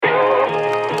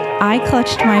I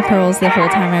clutched my pearls the whole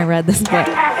time I read this book. I'm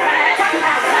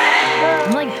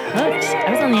like hooked.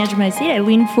 I was on the edge of my seat. I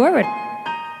leaned forward.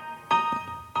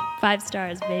 5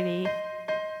 stars, baby.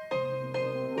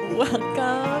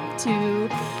 Welcome to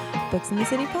Books in the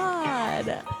City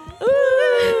Pod.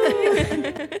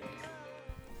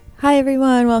 Hi,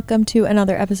 everyone. Welcome to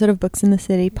another episode of Books in the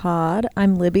City Pod.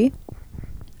 I'm Libby.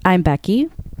 I'm Becky.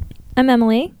 I'm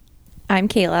Emily. I'm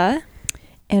Kayla.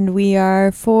 And we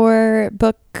are 4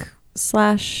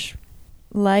 book/life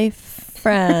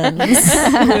friends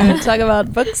who talk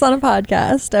about books on a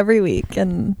podcast every week,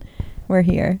 and we're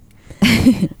here.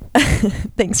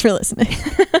 Thanks for listening.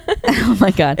 Oh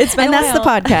my God. It's been and a that's the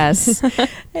while. podcast.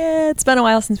 It's been a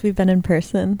while since we've been in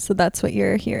person, so that's what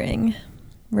you're hearing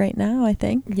right now, I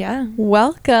think. Yeah.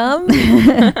 Welcome.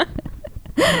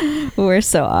 We're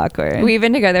so awkward. We've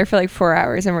been together for like 4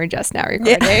 hours and we're just now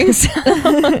recording. So.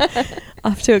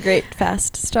 Off to a great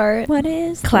fast start. What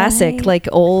is Classic, life? like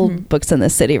old Books in the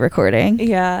City recording.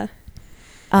 Yeah.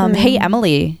 Hey,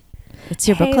 Emily. It's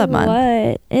your book club month.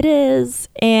 What? It is.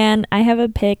 And I have a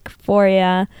pick for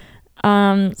you.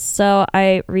 So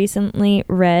I recently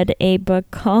read a book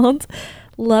called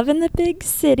Love in the Big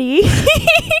City.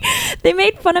 They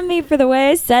made fun of me for the way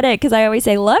I said it because I always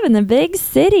say love in the big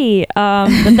city.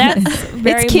 But that's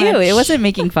very It's cute. much, It wasn't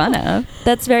making fun of.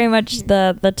 That's very much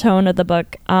the tone of the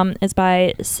book. It's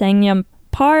by Sang-Yum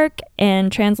Park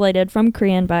and translated from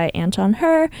Korean by Anton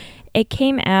Her. It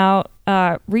came out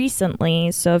recently,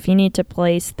 so if you need to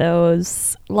place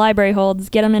those library holds,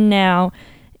 get them in now.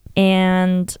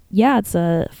 And yeah, it's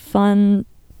a fun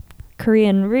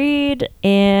Korean read,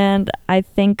 and I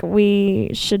think we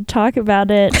should talk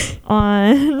about it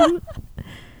on...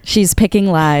 She's picking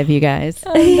live, you guys.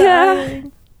 Yeah.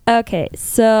 Okay,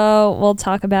 so we'll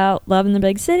talk about Love in the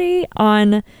Big City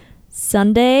on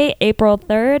Sunday, April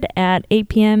 3rd at 8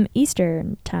 p.m.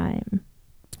 Eastern Time.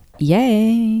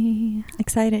 Yay.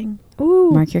 Exciting. Ooh.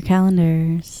 Mark your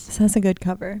calendars. This has a good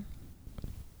cover.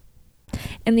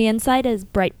 And the inside is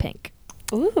bright pink.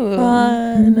 Ooh.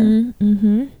 Fun.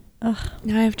 Mm-hmm.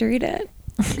 Now I have to read it.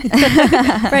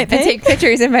 Right, And take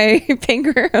pictures in my pink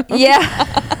room.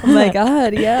 Yeah. Oh my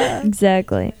God, yeah.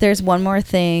 Exactly. There's one more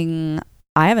thing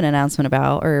I have an announcement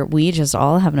about, or we just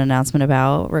all have an announcement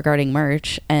about regarding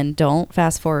merch. And don't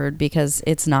fast forward because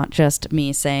it's not just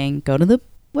me saying go to the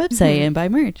website and buy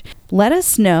merch. Let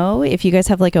us know if you guys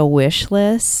have like a wish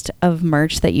list of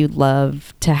merch that you'd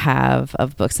love to have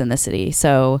of Books in the City.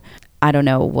 So I don't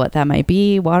know what that might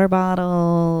be. Water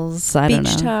bottles. I don't know.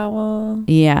 Beach towel.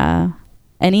 Yeah.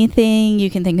 Anything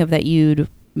you can think of that you'd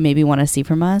maybe want to see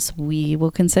from us, we will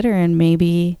consider and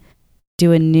maybe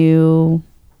do a new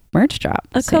merch drop.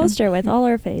 A soon. coaster with all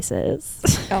our faces.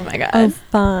 Oh my God. Oh,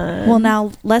 fun. Well,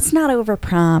 now let's not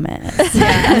overpromise.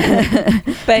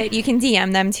 But you can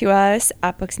DM them to us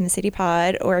at Books in the City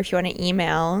Pod, or if you want to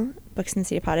email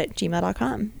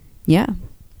booksinthecitypod@gmail.com. Yeah.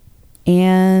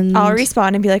 And I'll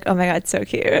respond and be like, oh my God, so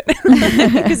cute.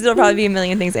 Because it'll probably be a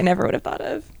million things I never would have thought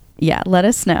of. yeah, let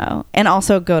us know. And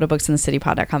also go to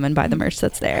booksinthecitypod.com and buy the merch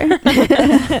that's there.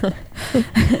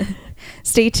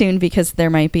 Stay tuned because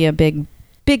there might be a big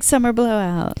summer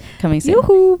blowout coming soon.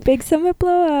 Yoo-hoo, big summer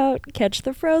blowout. Catch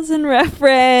the Frozen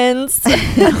reference.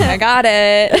 I got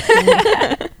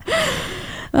it.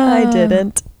 I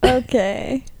didn't.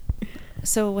 Okay.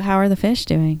 So how are the fish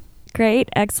doing? Great,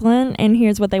 excellent. And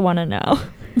here's what they want to know.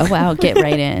 Oh, wow. Get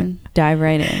right in. Dive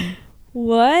right in.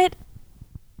 What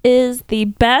is the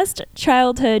best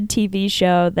childhood TV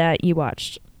show that you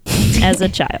watched as a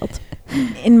child?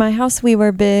 In my house, we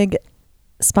were big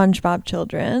SpongeBob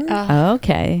children.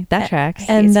 Okay. That tracks.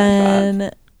 And hate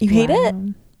then you hate it?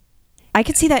 I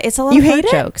could see that. It's a lot You of fart hate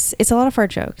it? jokes. It's a lot of fart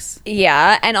jokes.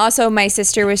 Yeah. And also, my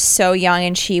sister was so young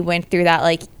and she went through that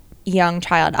like young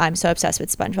child, I'm so obsessed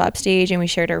with SpongeBob stage, and we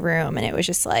shared a room, and it was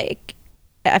just like,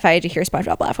 if I had to hear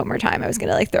SpongeBob laugh one more time, I was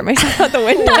gonna like throw myself out the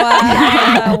window.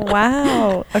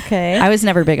 Wow. Okay. I was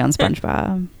never big on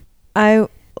SpongeBob.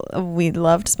 We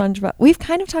loved SpongeBob. We've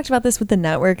kind of talked about this with the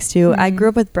networks too. I grew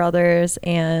up with brothers,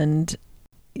 and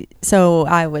so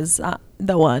I was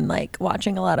the one like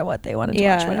watching a lot of what they wanted to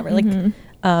watch, whatever. Like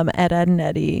Ed, Ed and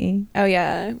Eddie. Oh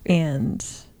yeah. And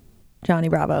Johnny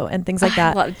Bravo and things like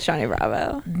that. I love Johnny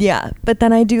Bravo. Yeah, but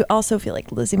then I do also feel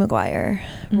like Lizzie McGuire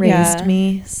raised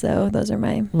me, so those are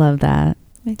my Love that.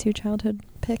 2 childhood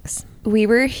picks. We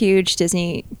were a huge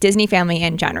Disney family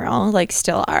in general, like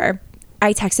still are.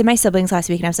 I texted my siblings last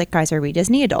week and I was like, guys, are we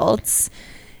Disney adults?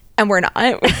 And we're not.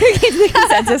 The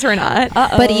consensus, we're not.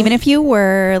 But even if you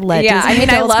were, let Yeah, Disney I mean,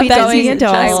 I adults love be Disney going.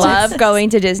 adults. I love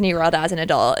going to Disney World as an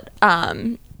adult.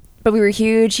 But we were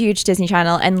huge Disney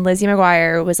Channel, and Lizzie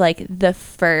McGuire was like the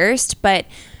first. But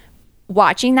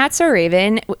watching That's So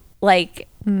Raven, like,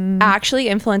 actually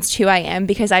influenced who I am,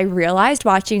 because I realized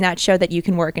watching that show that you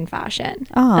can work in fashion.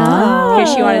 Aw.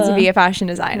 Because she wanted to be a fashion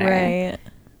designer. Right.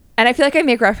 And I feel like I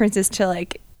make references to,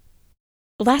 like,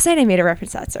 last night I made a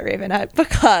reference to That's So Raven at book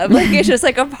club. Like, it's just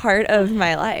like a part of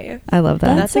my life. I love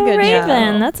that. That's a So good Raven.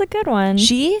 show. That's a good one.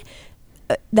 She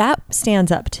that stands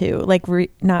up too. Like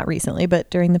not recently, but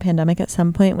during the pandemic, at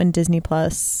some point when Disney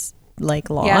Plus like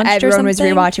launched, Yeah, or everyone was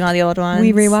something, rewatching all the old ones.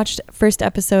 we rewatched first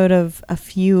episode of a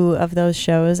few of those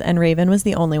shows, and Raven was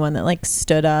the only one that like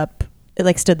stood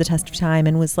the test of time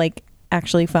and was like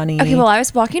actually funny. Okay, well, I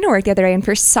was walking to work the other day, and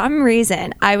for some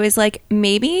reason, I was like,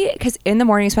 maybe because in the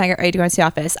mornings when I get ready to go into the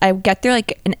office, I get through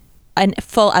like a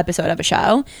full episode of a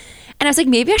show, and I was like,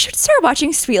 maybe I should start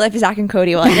watching Sweet Life of Zach and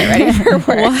Cody while I get ready for work.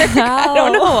 I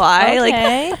don't know why.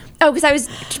 Okay. Like, oh, because I was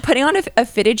putting on a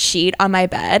fitted sheet on my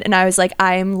bed, and I was like,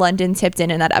 I'm London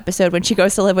Tipton in that episode when she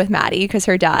goes to live with Maddie because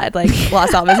her dad like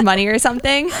lost all of his money or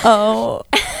something. Oh,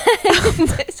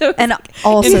 So And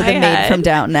also in the my maid head. from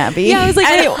Downton Abbey. yeah. I was like,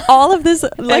 wait, all of this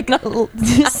like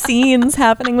scenes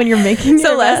happening when you're making. So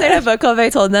your last bed. night at book club, I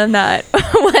told them that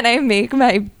when I make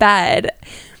my bed,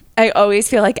 I always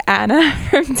feel like Anna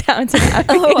from Downton Abbey.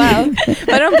 Oh, wow. But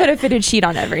I don't put a fitted sheet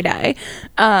on every day.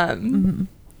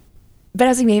 But I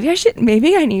was like,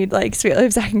 maybe I need like Sweet Life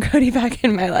of Zach and Cody back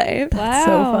in my life. Wow.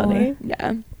 so funny.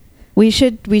 Yeah. We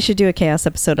should do a chaos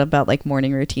episode about like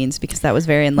morning routines, because that was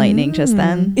very enlightening just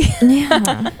then.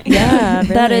 Yeah. Yeah,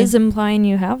 That really. is implying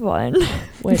you have one,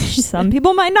 which some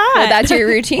people might not. Well, that's your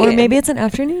routine. Or maybe it's an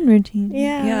afternoon routine.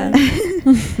 yeah.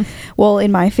 Well,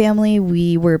 in my family,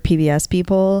 we were PBS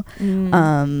people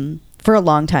for a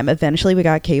long time. Eventually, we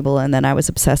got cable, and then I was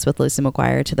obsessed with Lizzie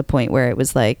McGuire to the point where it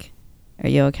was like, "Are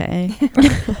you okay?"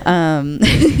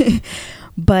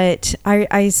 But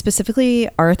I specifically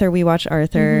Arthur. We watched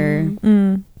Arthur.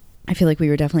 I feel like we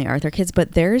were definitely Arthur kids.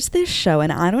 But there's this show,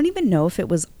 and I don't even know if it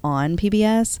was on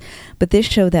PBS, but this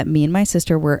show that me and my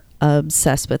sister were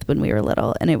obsessed with when we were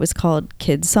little, and it was called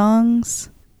Kids Songs.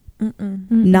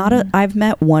 I've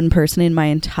met one person in my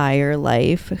entire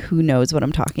life who knows what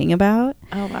I'm talking about.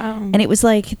 Oh, wow. And it was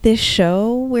like this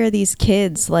show where these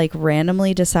kids like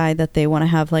randomly decide that they want to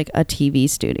have like a TV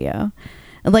studio.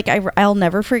 And like I'll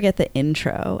never forget the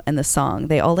intro and the song.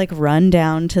 They all like run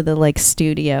down to the like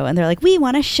studio, and they're like, "We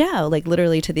want a show," like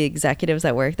literally to the executives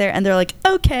that work there, and they're like,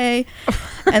 "Okay."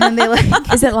 And then they like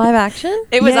Is it live action?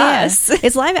 It was Yeah. us.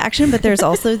 It's live action, but there's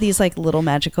also these like little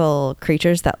magical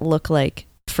creatures that look like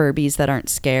Furbies that aren't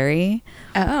scary.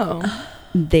 Oh.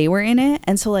 They were in it,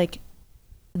 and so like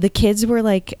the kids were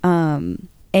like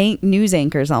news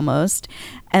anchors almost,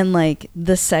 and like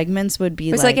the segments would be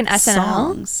It was like an SNL?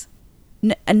 songs.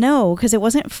 No, because it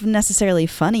wasn't necessarily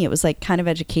funny. It was like kind of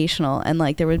educational, and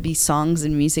like there would be songs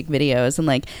and music videos, and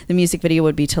like the music video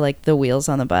would be to like the wheels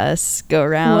on the bus go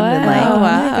around, and like Oh,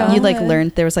 wow. you like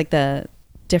learned, there was like the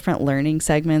different learning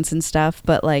segments and stuff.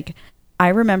 But like I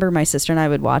remember my sister and I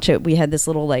would watch it. We had this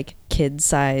little like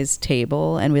kid-sized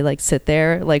table, and we like sit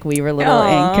there like we were little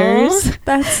anchors.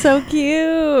 That's so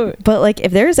cute. But like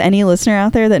if there's any listener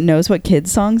out there that knows what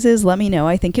kids songs is, let me know.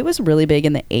 I think it was really big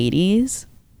in the 80s.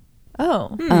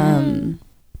 Oh.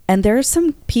 And there's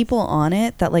some people on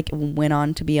it that like went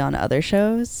on to be on other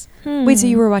shows. Wait, so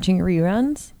you were watching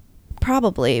reruns?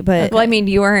 Probably, but Well, I mean,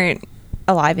 you weren't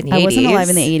alive in the 80s. I wasn't alive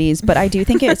in the 80s, but I do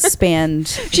think it spanned.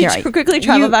 She quickly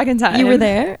traveled back in time. You were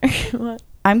there? What?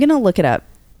 I'm going to look it up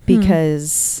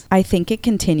because I think it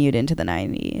continued into the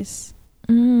 90s.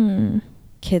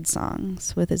 Kid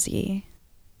songs with a Z.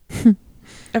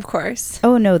 Of course.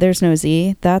 Oh, no, there's no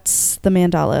Z. That's the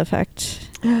Mandela effect.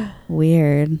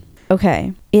 Weird.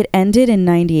 Okay. It ended in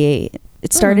 98.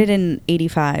 It started in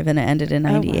 85 and it ended in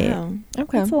 98. Oh, wow.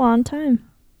 Okay. That's a long time.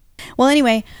 Well,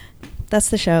 anyway, that's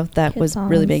the show that Kid was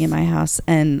really big in songs. my house.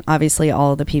 And obviously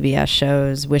all the PBS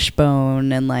shows,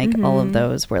 Wishbone and like all of Mhm.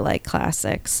 those were like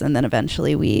classics. And then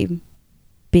eventually we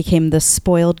became the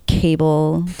spoiled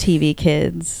cable TV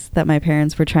kids that my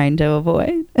parents were trying to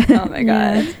avoid. Oh my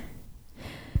god.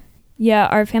 Yeah,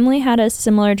 our family had a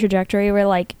similar trajectory where,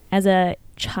 like, as a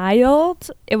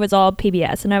child, it was all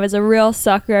PBS, and I was a real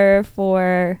sucker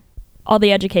for all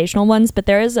the educational ones, but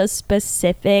there is a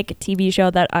specific TV show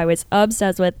that I was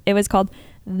obsessed with. It was called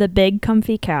The Big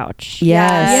Comfy Couch.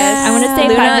 Yes. I want to say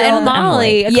Luna 5-year-old and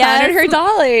Molly. Emily. A clown and her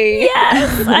dolly.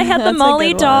 Yes, I had the That's a Molly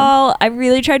good one. doll. I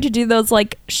really tried to do those,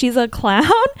 like, she's a clown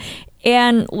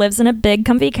and lives in a big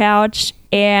comfy couch,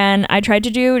 and I tried to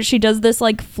do, she does this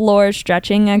like floor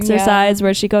stretching exercise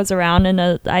where she goes around in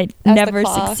I the never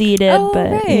clock. succeeded, Oh, but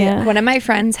right. yeah. One of my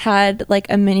friends had like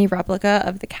a mini replica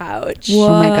of the couch. Oh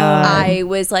my God. I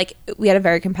was like, we had a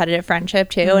very competitive friendship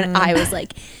too, and I was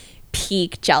like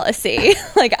peak jealousy.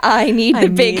 Like, I need the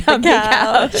big comfy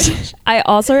couch. I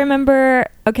also remember,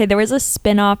 there was a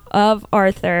spin-off of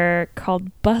Arthur called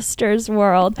Buster's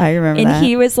World. I remember that. And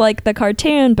he was like the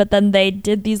cartoon, but then they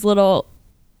did these little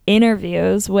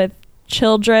interviews with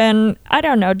children, I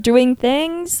don't know, doing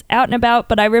things out and about.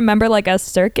 But I remember like a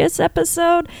circus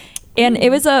episode. And it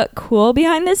was a cool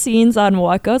behind the scenes on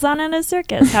what goes on in a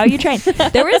circus, how you train.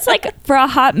 There was like, for a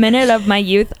hot minute of my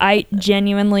youth, I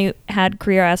genuinely had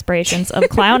career aspirations of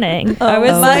clowning. I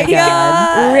was my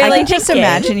God. really I can just thinking.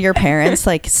 imagine your parents,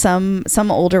 like some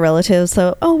older relatives.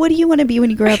 So, oh, what do you want to be when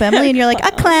you grow up, Emily? And you're like,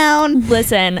 a clown.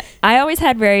 Listen, I always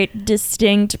had very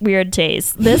distinct weird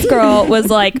tastes. This girl was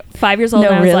like 5 years old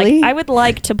No, and I was really? like, I would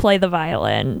like to play the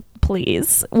violin,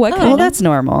 please. What kind Well, of... that's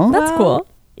normal. That's cool.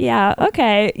 Yeah,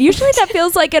 okay. Usually that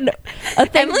feels like a thing.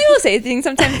 Emily will say things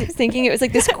sometimes thinking it was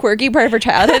like this quirky part of her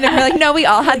childhood, and we're like, no, we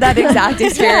all had that exact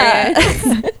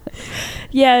experience.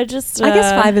 Yeah, just... I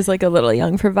guess 5 is like a little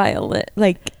young for violin.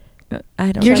 Like,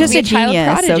 I don't You're know. just Be a a child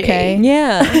genius, prodigy. okay?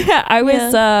 Yeah. I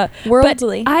was...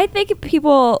 Worldly. But I think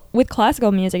people with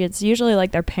classical music, it's usually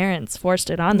like their parents forced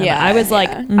it on them. Yeah, I was like,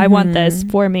 yeah. I want this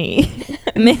for me.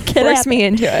 Make it Force happen. me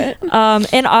into it.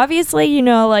 And obviously, you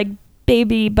know, like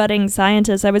baby budding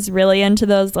scientists, I was really into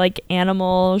those like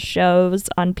animal shows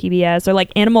on PBS or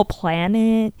like Animal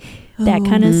Planet, that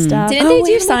kind of stuff. Didn't they do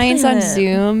Animal science on Planet.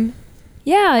 Zoom?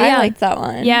 Yeah, I liked that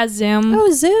one. Yeah, Zoom. Oh,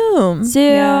 Zoom.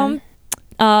 Zoom.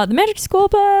 The Magic School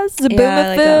Bus, Yeah, I like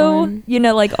that Zaboomafoo, one. you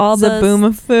know, like all the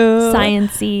Zaboomafoo.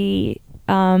 science-y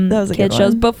That was a kid good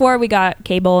shows one. before we got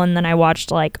cable, and then I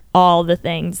watched like all the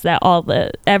things that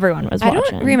everyone was I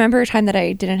watching. don't remember a time that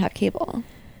I didn't have cable.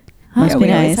 Must be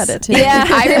we always nice. had it too. Yeah,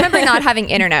 I remember not having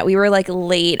internet. We were like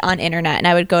late on internet, and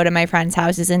I would go to my friends'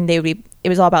 houses, and it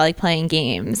was all about like playing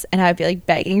games, and I'd be like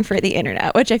begging for the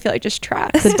internet, which I feel like just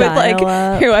tracks with like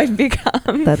dial-up. who I've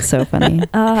become. That's so funny.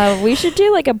 We should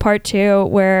do like a part 2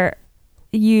 where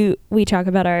we talk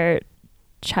about our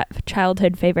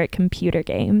childhood favorite computer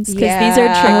games, because these are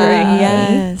Yeah. triggering me.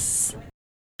 Yes.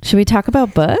 Should we talk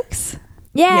about books?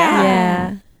 Yeah.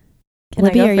 Yeah. Can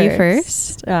Libby, I go are you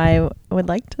first? I would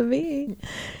like to be.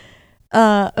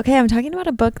 Okay, I'm talking about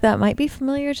a book that might be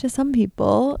familiar to some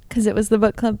people because it was the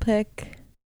book club pick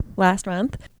last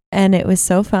month. And it was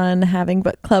so fun having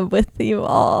book club with you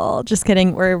all. Just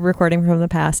kidding. We're recording from the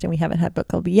past and we haven't had book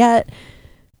club yet.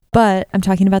 But I'm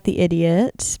talking about The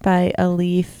Idiot by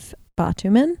Alif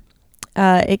Batuman.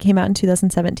 It came out in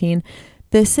 2017.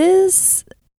 This is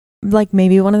like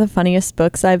maybe one of the funniest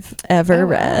books I've ever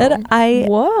read.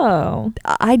 Whoa.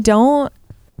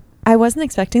 I wasn't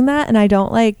expecting that, and I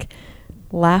don't like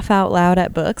laugh out loud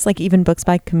at books, like even books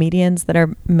by comedians that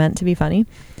are meant to be funny.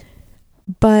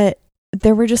 But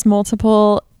there were just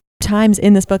multiple times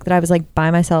in this book that I was like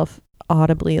by myself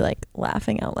audibly like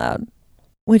laughing out loud,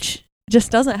 which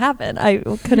just doesn't happen.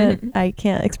 I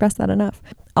can't express that enough.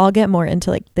 I'll get more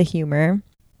into like the humor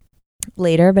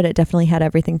later, but it definitely had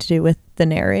everything to do with the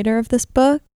narrator of this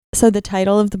book. So the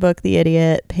title of the book, The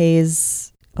Idiot,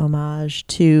 pays homage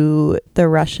to the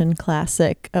Russian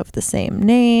classic of the same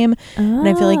name. And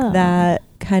I feel like that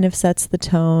kind of sets the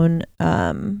tone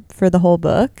for the whole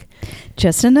book.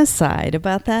 Just an aside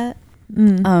about that.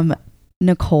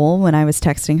 Nicole, when I was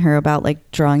texting her about like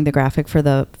drawing the graphic for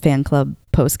the fan club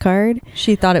postcard,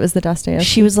 She thought it was the Dostoevsky.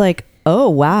 she was like, oh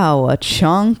wow, a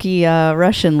chunky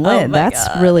Russian lid. my That's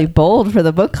God. really bold for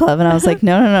the book club. And I was like,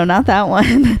 no, not that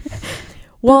one.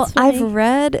 Well, That's funny. I've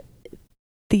read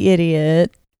The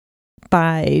Idiot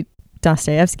by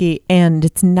Dostoevsky, and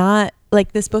it's not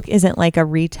like this book isn't like a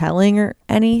retelling or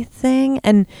anything.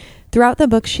 And throughout the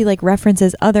book, she like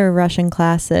references other Russian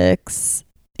classics,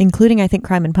 including I think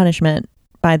Crime and Punishment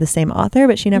by the same author,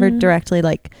 but she never directly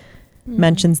like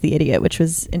mentions The Idiot, which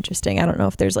was interesting. I don't know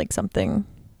if there's like something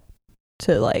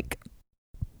to like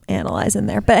analyze in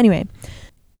there, but anyway.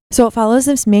 So it follows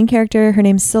this main character. Her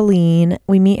name's Celine.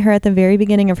 We meet her at the very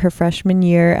beginning of her freshman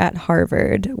year at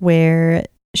Harvard, where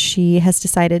she has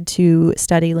decided to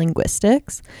study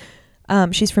linguistics.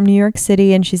 She's from New York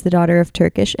City, and she's the daughter of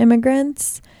Turkish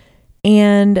immigrants.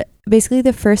 And basically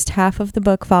the first half of the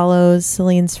book follows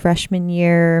Celine's freshman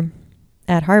year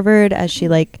at Harvard as she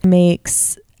like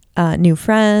makes new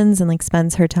friends and like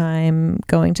spends her time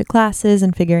going to classes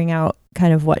and figuring out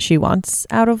kind of what she wants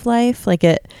out of life. Like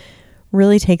it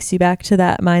really takes you back to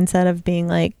that mindset of being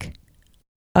like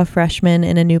a freshman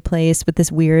in a new place with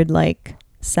this weird like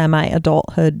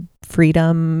semi-adulthood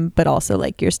freedom, but also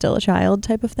like you're still a child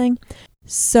type of thing.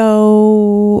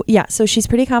 So yeah, so she's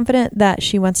pretty confident that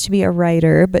she wants to be a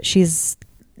writer, but she's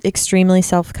extremely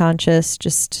self-conscious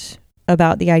just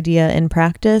about the idea in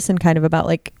practice and kind of about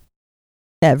like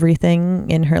everything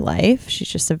in her life. She's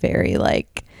just a very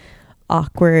like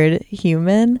awkward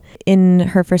human. In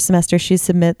her first semester, she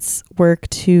submits work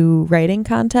to writing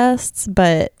contests,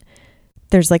 but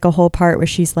there's like a whole part where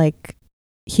she's like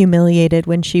humiliated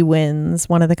when she wins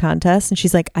one of the contests, and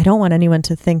she's like, I don't want anyone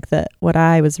to think that what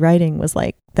I was writing was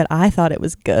like that I thought it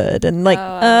was good, and like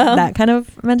that kind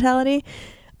of mentality.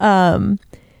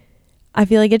 I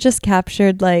feel like it just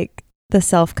captured like the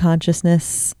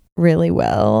self-consciousness really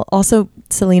well. Also,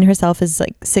 Celine herself is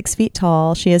like 6 feet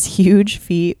tall. She has huge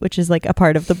feet, which is like a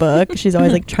part of the book. She's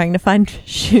always like trying to find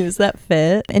shoes that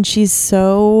fit, and she's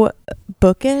so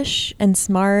bookish and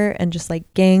smart and just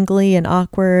like gangly and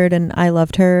awkward, and I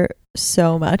loved her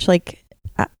so much. Like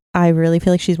I really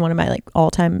feel like she's one of my like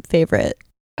all-time favorite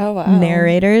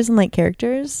narrators and like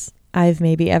characters I've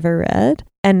maybe ever read.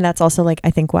 And that's also like I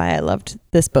think why I loved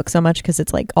this book so much, because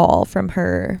it's like all from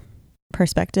her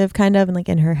perspective kind of, and like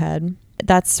in her head.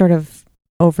 That's sort of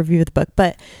overview of the book.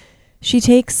 But she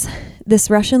takes this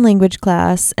Russian language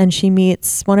class and she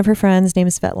meets one of her friends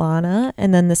named Svetlana,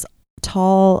 and then this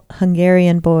tall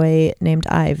Hungarian boy named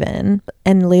Ivan.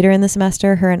 And later in the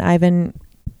semester, her and Ivan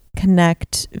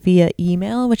connect via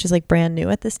email, which is like brand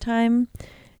new at this time.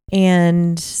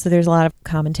 And so there's a lot of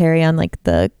commentary on like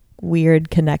the weird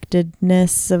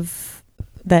connectedness of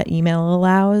that email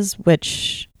allows,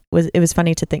 which it was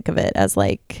funny to think of it as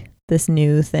like this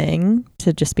new thing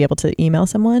to just be able to email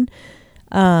someone.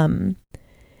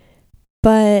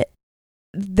 But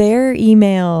their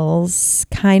emails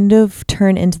kind of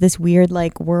turn into this weird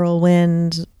like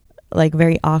whirlwind, like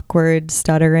very awkward,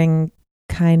 stuttering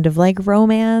kind of like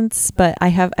romance. But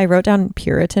I wrote down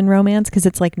Puritan romance because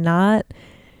it's like not,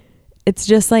 it's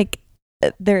just like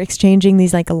they're exchanging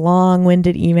these like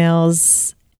long-winded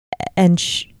emails and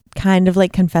kind of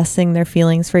like confessing their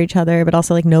feelings for each other, but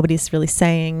also like nobody's really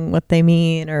saying what they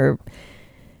mean, or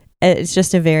it's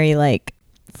just a very like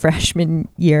freshman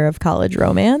year of college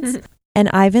romance. And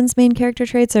Ivan's main character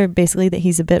traits are basically that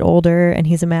he's a bit older and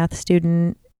he's a math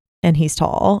student and he's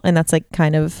tall, and that's like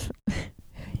kind of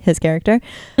his character.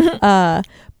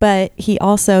 But he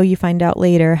also, you find out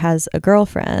later, has a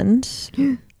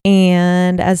girlfriend.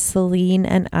 And as Celine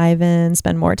and Ivan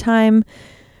spend more time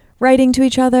writing to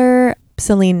each other,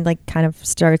 Celine like kind of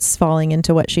starts falling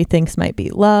into what she thinks might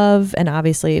be love, and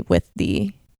obviously with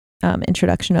the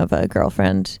introduction of a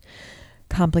girlfriend,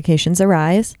 complications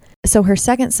arise. So her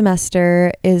second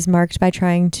semester is marked by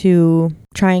trying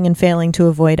and failing to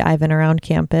avoid Ivan around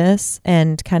campus,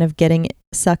 and kind of getting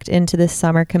sucked into this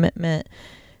summer commitment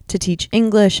to teach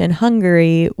English in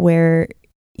Hungary, where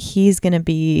he's going to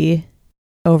be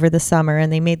over the summer,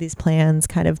 and they made these plans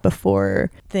kind of before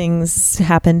things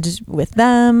happened with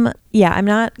them. Yeah, I'm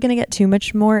not going to get too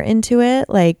much more into it,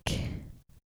 like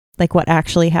what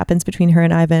actually happens between her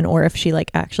and Ivan, or if she like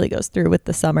actually goes through with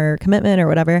the summer commitment or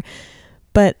whatever.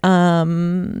 But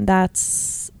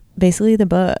that's basically the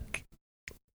book.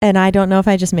 And I don't know if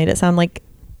I just made it sound like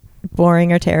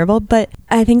boring or terrible, but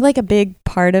I think like a big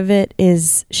part of it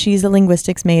is she's a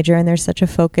linguistics major, and there's such a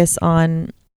focus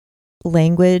on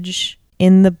language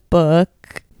in the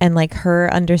book, and like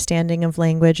her understanding of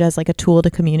language as like a tool to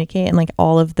communicate, and like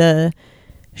all of the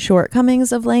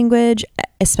shortcomings of language,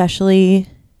 especially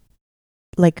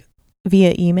like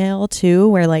via email too,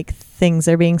 where like things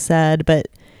are being said but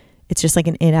it's just like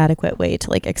an inadequate way to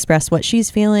like express what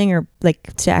she's feeling, or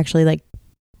like to actually like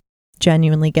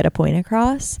genuinely get a point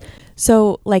across.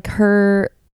 So like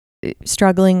her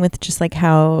struggling with just like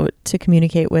how to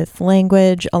communicate with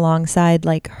language alongside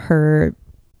like her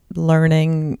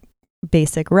learning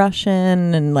basic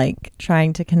Russian, and like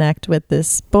trying to connect with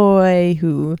this boy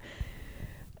who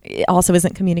also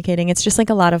isn't communicating. It's just like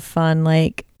a lot of fun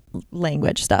like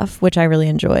language stuff, which I really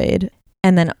enjoyed.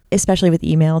 And then especially with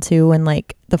email too, when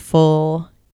like the full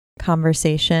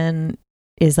conversation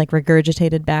is like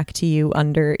regurgitated back to you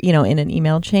under, you know, in an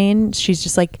email chain. She's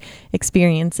just like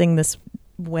experiencing this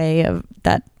way of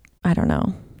that, I don't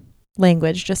know,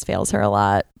 language just fails her a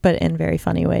lot, but in very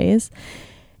funny ways.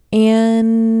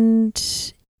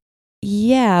 And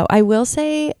yeah, I will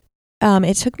say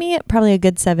it took me probably a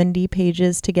good 70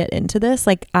 pages to get into this.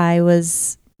 Like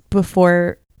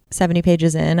before 70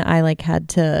 pages in, I like had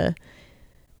to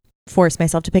force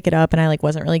myself to pick it up, and I like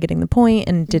wasn't really getting the point,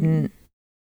 and didn't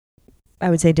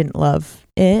love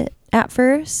it at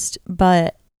first,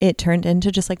 but it turned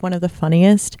into just like one of the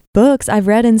funniest books I've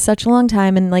read in such a long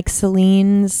time. And like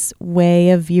Celine's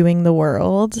way of viewing the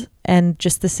world, and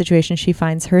just the situation she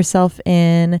finds herself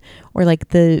in, or like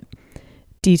the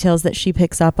details that she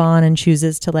picks up on and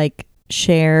chooses to like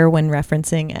share when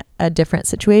referencing a different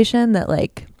situation that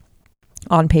like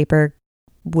on paper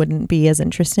wouldn't be as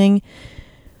interesting,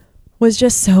 was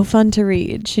just so fun to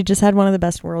read. She just had one of the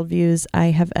best worldviews I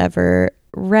have ever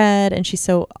read, and she's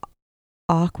so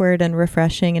awkward and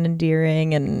refreshing and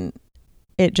endearing, and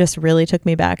it just really took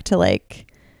me back to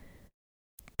like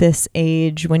this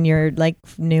age when you're like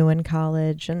new in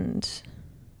college and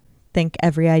think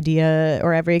every idea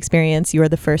or every experience you're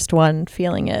the first one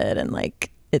feeling it, and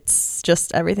like it's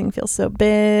just everything feels so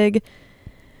big.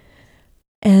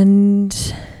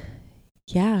 And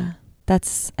yeah,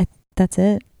 that's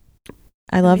it.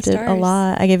 I loved it a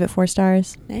lot. I gave it 4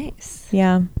 stars. Nice.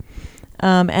 Yeah.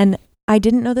 And I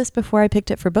didn't know this before I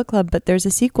picked it for book club, but there's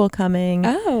a sequel coming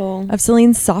of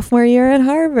Celine's sophomore year at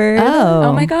Harvard.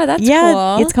 Oh my God, that's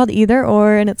cool. It's called Either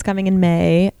Or, and it's coming in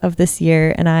May of this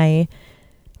year, and I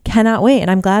cannot wait. And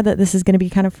I'm glad that this is going to be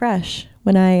kind of fresh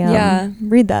when I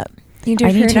read that. You do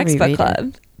it for your next book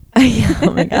club.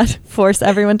 Oh my God. Force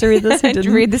everyone to read this who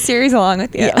didn't. Read the series along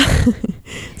with you. Yeah.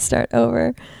 Start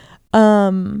over.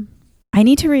 I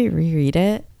need to reread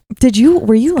it.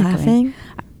 Were you laughing?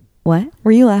 What?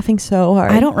 Were you laughing so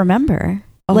hard? I don't remember.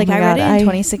 Oh like my I God, read it in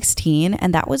 2016,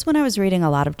 and that was when I was reading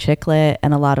a lot of chick lit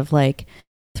and a lot of like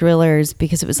thrillers,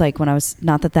 because it was like when I was,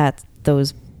 not that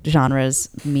those genres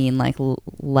mean like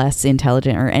less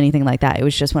intelligent or anything like that. It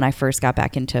was just when I first got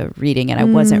back into reading, and I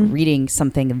wasn't reading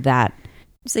something that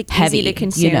it's like heavy, easy to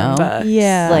consume books.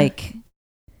 Yeah. Like,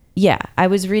 yeah, I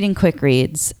was reading quick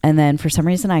reads, and then for some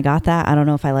reason I got that. I don't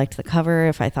know if I liked the cover,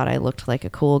 if I thought I looked like a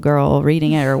cool girl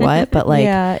reading it or what, but like,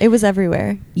 yeah, it was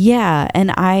everywhere. Yeah,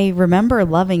 and I remember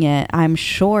loving it. I'm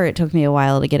sure it took me a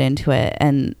while to get into it,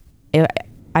 and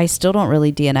I still don't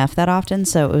really DNF that often,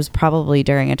 so it was probably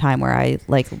during a time where I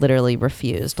like literally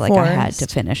refused, like I had to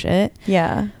finish it.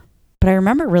 Yeah. But I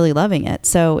remember really loving it.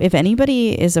 So if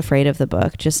anybody is afraid of the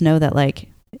book, just know that like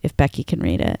if Becky can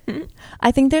read it.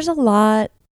 I think there's a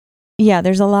lot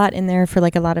in there for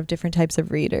like a lot of different types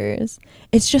of readers.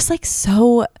 It's just like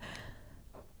so,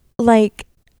 like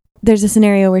there's a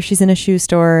scenario where she's in a shoe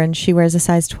store and she wears a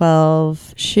size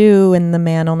 12 shoe, and the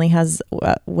man only has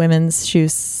women's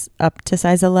shoes up to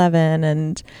size 11,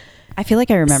 and I feel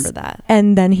like I remember that.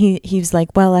 And then he's like,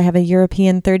 well, I have a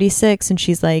European 36, and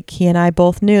she's like, he and I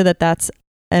both knew that that's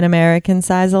an American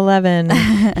size 11.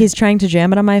 He's trying to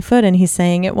jam it on my foot, and he's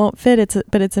saying it won't fit.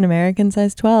 But it's an American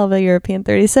size 12, a European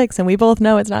 36, and we both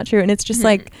know it's not true. And it's just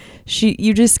like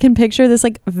you just can picture this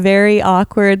like very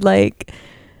awkward like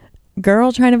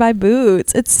girl trying to buy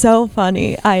boots. It's so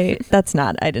funny. I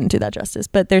didn't do that justice,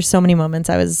 but there's so many moments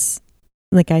I was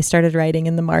like, I started writing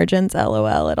in the margins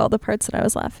LOL at all the parts that I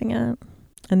was laughing at,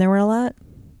 and there were a lot.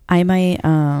 I might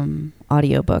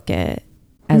audiobook it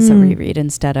as a reread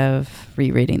instead of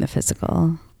rereading the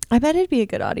physical. I bet it'd be a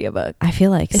good audiobook. I feel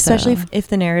like especially so. if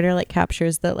the narrator like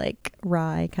captures the like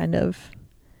wry kind of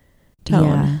tone.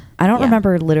 Yeah. I don't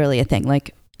remember literally a thing.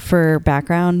 Like for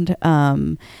background,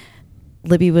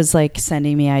 Libby was like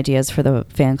sending me ideas for the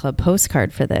fan club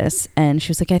postcard for this, and she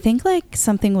was like, I think like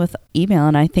something with email,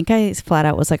 and I think I flat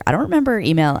out was like, I don't remember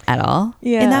email at all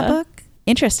in that book.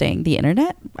 Interesting. The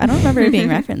internet? I don't remember it being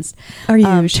referenced. Are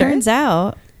you sure? Turns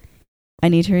out I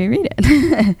need to reread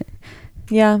it.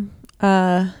 Yeah.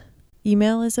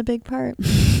 Email is a big part.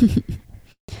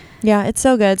 Yeah, it's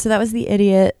so good. So that was The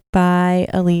Idiot by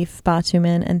Elif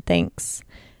Batuman, and thanks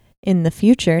in the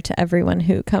future to everyone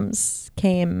who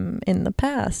came in the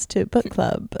past to book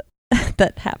club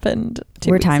that happened 2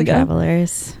 We're weeks time ago.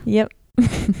 travelers. Yep.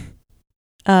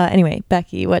 Anyway,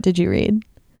 Becky, what did you read?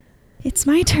 It's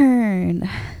my turn.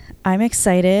 I'm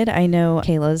excited. I know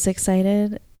Kayla's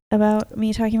excited about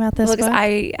me talking about this Well, because book.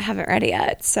 I haven't read it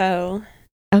yet, so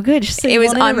Oh, good. So it you was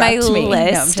won't on my interrupt me. No, I'm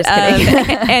list just of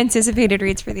kidding. anticipated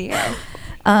reads for the year.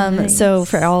 So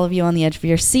for all of you on the edge of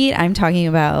your seat, I'm talking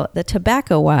about The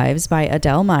Tobacco Wives by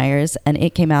Adele Myers, and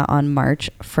it came out on March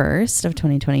 1st of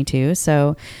 2022.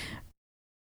 So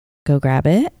go grab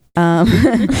it.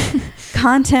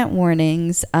 Content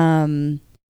warnings,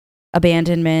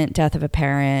 abandonment, death of a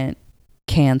parent,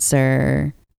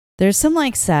 cancer. There's some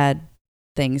like sad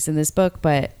things in this book,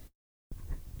 but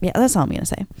yeah, that's all I'm going to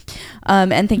say.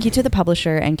 And thank you to the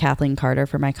publisher and Kathleen Carter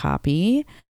for my copy.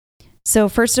 So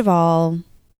first of all,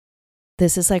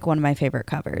 this is like one of my favorite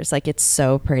covers. Like it's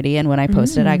so pretty. And when I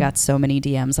posted, I got so many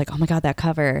DMs like, oh my God, that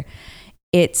cover.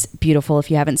 It's beautiful.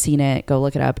 If you haven't seen it, go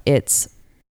look it up. It's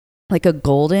like a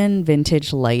golden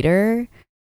vintage lighter.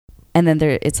 And then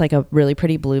it's like a really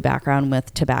pretty blue background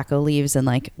with tobacco leaves and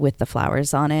like with the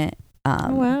flowers on it.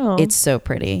 Wow. It's so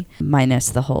pretty, minus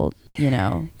the whole,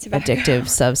 addictive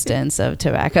substance of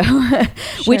tobacco,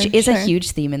 which is a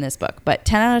huge theme in this book. But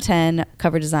 10 out of 10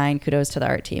 cover design. Kudos to the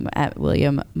art team at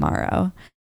William Morrow.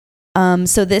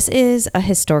 So this is a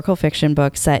historical fiction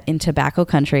book set in tobacco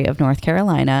country of North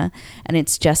Carolina, and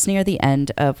it's just near the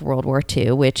end of World War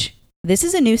II, which this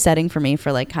is a new setting for me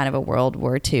for like kind of a World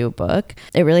War II book.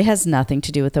 It really has nothing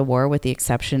to do with the war, with the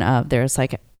exception of there's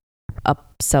like a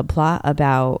subplot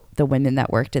about the women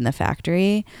that worked in the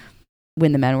factory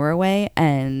when the men were away.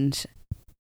 And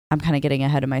I'm kind of getting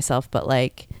ahead of myself, but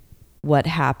like what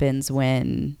happens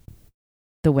when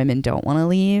the women don't want to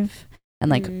leave,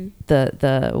 and like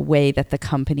the way that the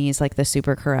companies, like the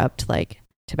super corrupt like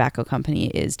tobacco company,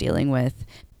 is dealing with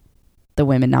the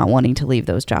women not wanting to leave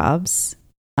those jobs.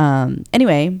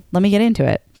 Anyway, let me get into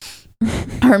it.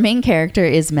 Our main character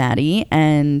is Maddie,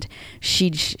 and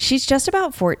she's just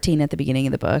about 14 at the beginning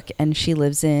of the book, and she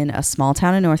lives in a small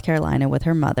town in North Carolina with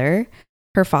her mother.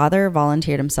 Her father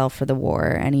volunteered himself for the war,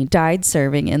 and he died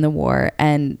serving in the war,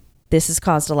 and this has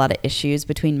caused a lot of issues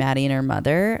between Maddie and her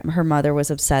mother. Her mother was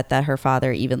upset that her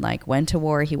father even like went to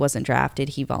war. He wasn't drafted.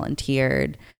 He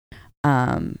volunteered.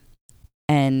 And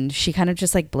she kind of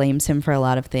just like blames him for a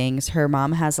lot of things. Her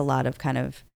mom has a lot of kind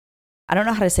of, I don't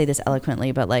know how to say this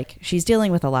eloquently, but like she's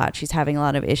dealing with a lot. She's having a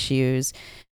lot of issues.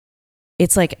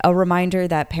 It's like a reminder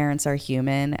that parents are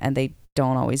human and they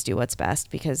don't always do what's best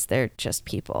because they're just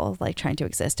people like trying to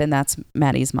exist. And that's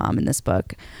Maddie's mom in this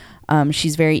book.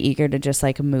 She's very eager to just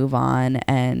like move on,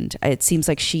 and it seems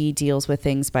like she deals with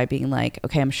things by being like,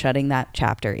 okay, I'm shutting that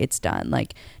chapter, it's done,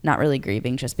 like not really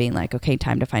grieving, just being like, okay,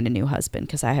 time to find a new husband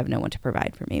because I have no one to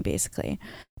provide for me, basically.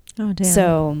 Oh damn.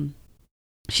 So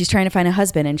she's trying to find a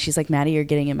husband, and she's like, Maddie, you're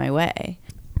getting in my way,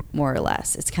 more or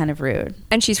less. It's kind of rude.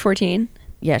 And she's 14.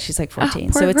 Yeah, she's like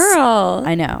 14. Oh, poor so it's girl.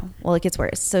 I know. Well, it gets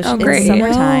worse. So great. it's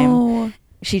summertime. No.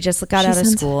 She just got out of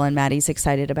school, and Maddie's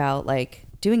excited about like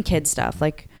doing kid stuff,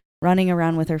 like running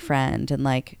around with her friend. And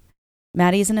like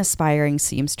Maddie's an aspiring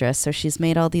seamstress, so she's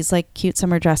made all these like cute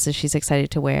summer dresses she's excited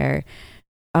to wear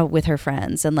with her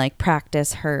friends and like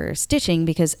practice her stitching,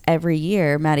 because every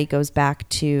year Maddie goes back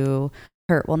to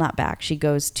her, well, not back, she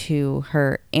goes to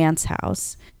her aunt's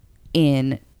house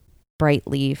in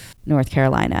Brightleaf, North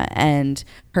Carolina, and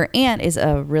her aunt is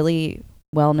a really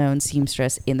well-known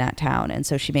seamstress in that town, and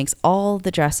so she makes all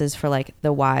the dresses for like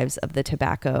the wives of the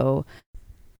tobacco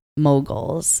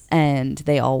moguls, and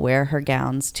they all wear her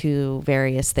gowns to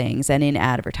various things and in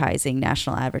advertising,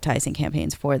 national advertising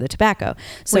campaigns for the tobacco.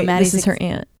 So wait, Maddie's this is her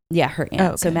aunt. Yeah, her aunt. Oh,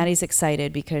 okay. So Maddie's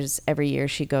excited because every year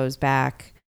she goes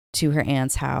back to her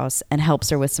aunt's house and helps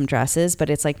her with some dresses, but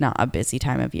it's like not a busy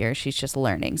time of year. She's just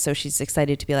learning. So she's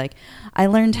excited to be like, I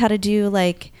learned how to do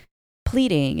like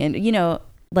pleating and, you know,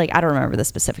 like I don't remember the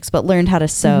specifics, but learned how to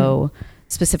sew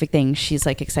specific things. She's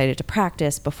like excited to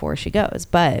practice before she goes.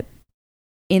 But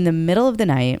in the middle of the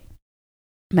night,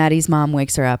 Maddie's mom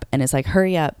wakes her up and is like,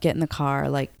 hurry up, get in the car,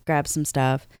 like grab some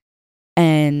stuff.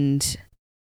 And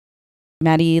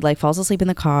Maddie like falls asleep in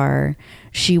the car.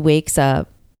 She wakes up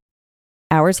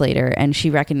hours later and she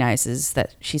recognizes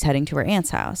that she's heading to her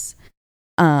aunt's house.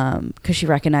 Because she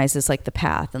recognizes like the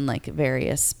path and like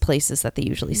various places that they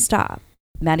usually stop.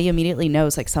 Maddie immediately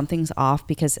knows like something's off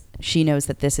because she knows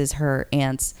that this is her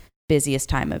aunt's busiest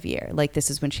time of year. Like this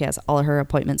is when she has all her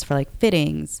appointments for like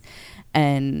fittings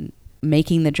and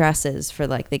making the dresses for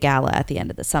like the gala at the end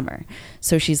of the summer.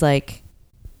 So she's like,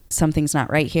 something's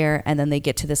not right here. And then they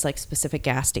get to this like specific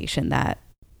gas station that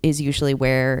is usually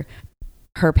where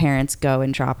her parents go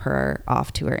and drop her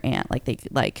off to her aunt. Like they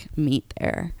like meet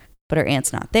there, but her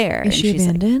aunt's not there. Is she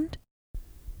abandoned? Like,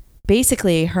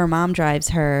 basically her mom drives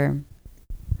her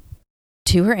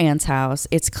to her aunt's house.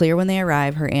 It's clear when they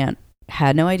arrive, her aunt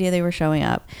had no idea they were showing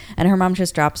up, and her mom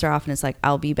just drops her off and is like,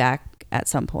 I'll be back at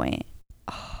some point.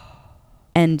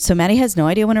 And so Maddie has no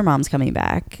idea when her mom's coming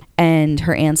back, and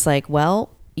her aunt's like,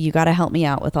 well, you got to help me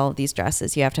out with all of these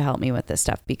dresses. You have to help me with this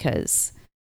stuff because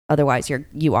otherwise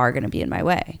you are going to be in my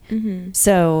way.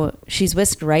 So she's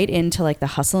whisked right into like the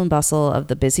hustle and bustle of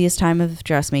the busiest time of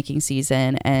dressmaking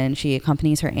season, and she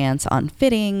accompanies her aunts on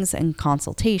fittings and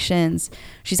consultations.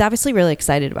 She's obviously really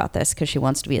excited about this because she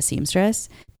wants to be a seamstress,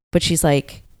 but she's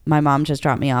like, my mom just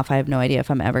dropped me off. I have no idea if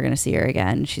I'm ever going to see her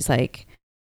again. She's like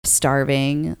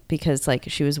starving because like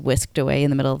she was whisked away in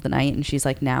the middle of the night, and she's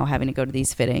like now having to go to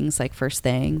these fittings like first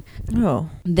thing.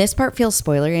 This part feels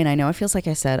spoilery, and I know it feels like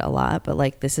I said a lot, but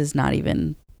like this is not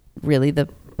even really the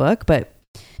book. But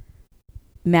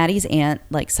Maddie's aunt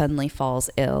like suddenly falls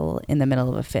ill in the middle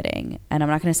of a fitting, and I'm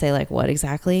not going to say like what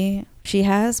exactly she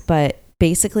has, but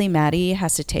basically Maddie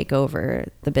has to take over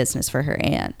the business for her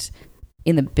aunt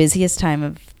in the busiest time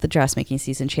of the dressmaking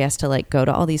season. She has to like go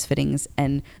to all these fittings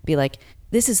and be like,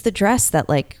 this is the dress that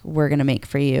like we're going to make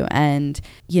for you. And,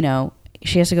 you know,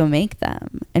 she has to go make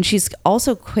them. And she's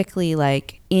also quickly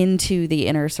like into the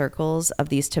inner circles of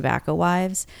these tobacco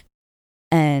wives.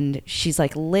 And she's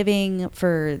like living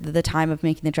for the time of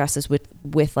making the dresses with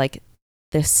like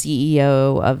the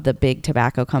CEO of the big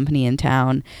tobacco company in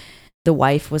town. The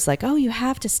wife was like, oh, you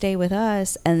have to stay with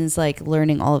us, and is like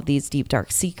learning all of these deep,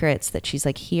 dark secrets that she's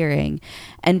like hearing.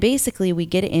 And basically we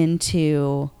get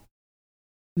into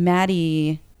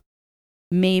Maddie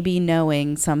maybe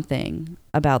knowing something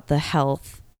about the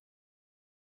health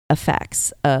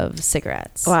effects of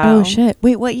cigarettes. Wow. Oh shit.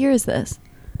 Wait, what year is this?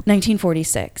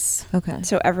 1946. Okay.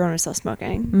 So everyone was still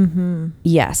smoking. Mm-hmm.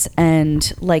 Yes.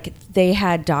 And like they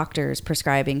had doctors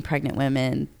prescribing pregnant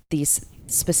women these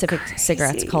specific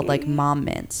cigarettes called like mom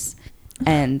mints.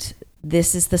 And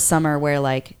this is the summer where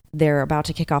like they're about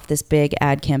to kick off this big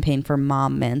ad campaign for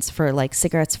mom mints, for like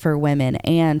cigarettes for women.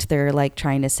 And they're like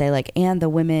trying to say like, and the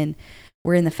women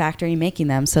were in the factory making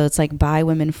them. So it's like by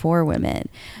women for women,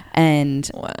 and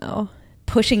Wow.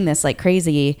 pushing this like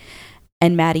crazy.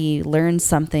 And Maddie learns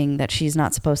something that she's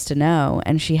not supposed to know,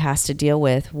 and she has to deal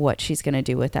with what she's going to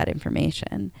do with that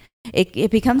information.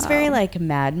 It becomes very like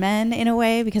Mad Men in a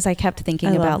way, because I kept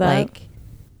thinking about like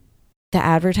the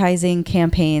advertising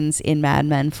campaigns in Mad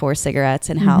Men for cigarettes,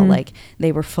 and how like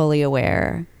they were fully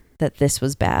aware that this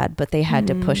was bad, but they had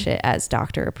to push it as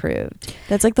doctor approved.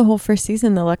 That's like the whole first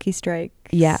season, the Lucky Strike.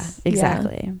 Yeah,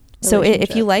 exactly. Yeah. So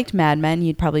if you liked Mad Men,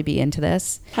 you'd probably be into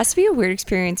this. Has to be a weird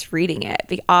experience reading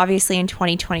it. Obviously in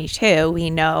 2022, we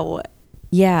know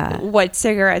what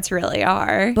cigarettes really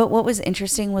are. But what was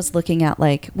interesting was looking at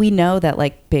like, we know that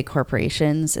like big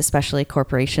corporations, especially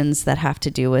corporations that have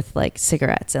to do with like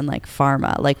cigarettes and like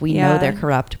pharma, like we know they're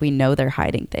corrupt, we know they're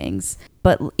hiding things.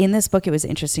 But in this book, it was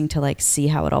interesting to like see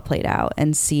how it all played out,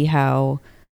 and see how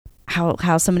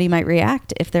somebody might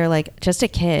react if they're like just a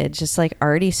kid, just like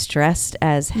already stressed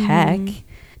as heck.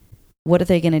 What are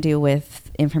they going to do with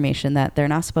information that they're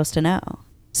not supposed to know?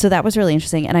 So that was really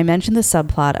interesting. And I mentioned the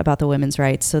subplot about the women's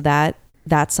rights. So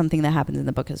that's something that happens in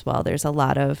the book as well. There's a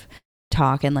lot of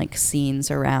talk and like scenes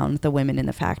around the women in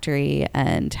the factory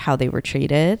and how they were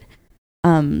treated.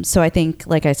 So I think,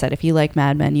 like I said, if you like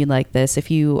Mad Men, you'd like this.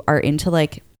 If you are into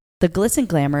like the glitz and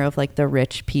glamour of like the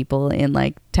rich people in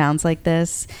like towns like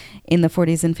this in the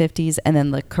 40s and 50s, and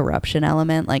then the corruption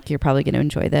element, like you're probably going to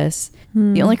enjoy this.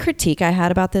 The only critique I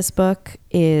had about this book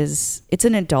is it's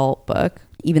an adult book,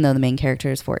 even though the main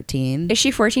character is 14. Is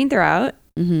she 14 throughout?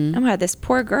 Mm-hmm. Oh my God, this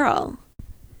poor girl.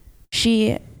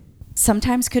 She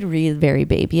sometimes could read very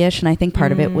babyish, and I think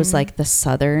part of it was like the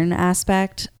southern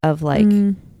aspect of like,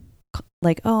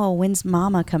 oh, when's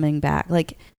mama coming back?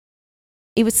 Like,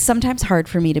 it was sometimes hard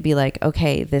for me to be like,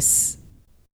 okay, this,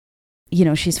 you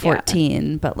know, she's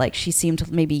 14, but like she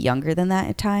seemed maybe younger than that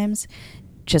at times,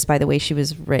 just by the way she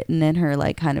was written in her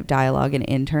like kind of dialogue and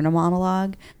internal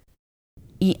monologue.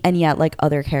 And yet like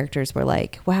other characters were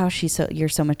like, wow, you're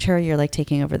so mature, you're like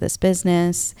taking over this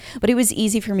business. But it was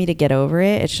easy for me to get over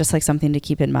it. It's just like something to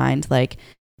keep in mind. Like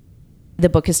the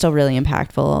book is still really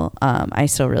impactful. I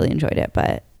still really enjoyed it,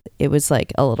 but it was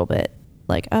like a little bit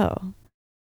like, oh.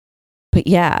 But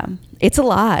yeah, it's a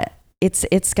lot.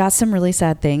 It's got some really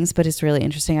sad things, but it's really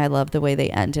interesting. I love the way they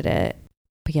ended it.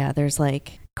 But yeah, there's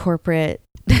like corporate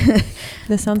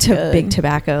this sounds good. Big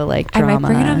tobacco like drama. I might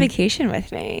bring it on vacation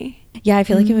with me. Yeah, I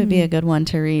feel like it would be a good one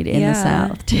to read in the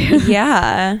South too.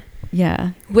 Yeah.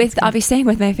 Yeah. I'll be staying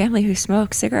with my family who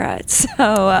smokes cigarettes.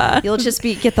 So you'll just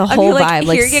get the whole vibe.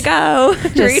 Like, here you go.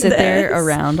 Just sit there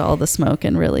around all the smoke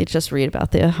and really just read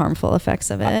about the harmful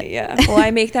effects of it. Yeah. Well,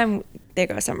 I make them, they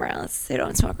go somewhere else. They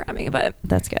don't smoke around me, but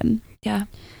that's good. Yeah.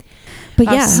 But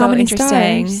yeah, so how many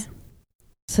interesting. Stars?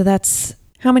 So that's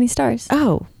how many stars?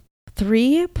 Oh,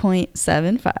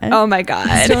 3.75. Oh my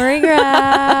God. Story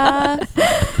graph.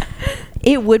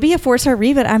 It would be a 4-star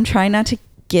read, but I'm trying not to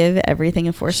give everything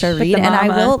a 4-star read. And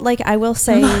I will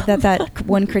say that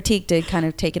one critique did kind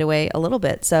of take it away a little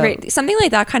bit. So right. Something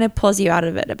like that kind of pulls you out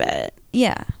of it a bit.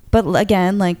 Yeah. But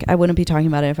again, like I wouldn't be talking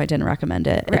about it if I didn't recommend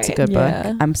it. Right. It's a good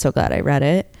book. I'm so glad I read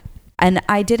it. And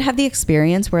I did have the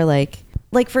experience where like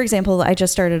for example, I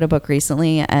just started a book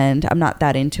recently and I'm not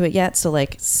that into it yet. So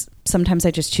like sometimes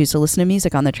I just choose to listen to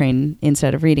music on the train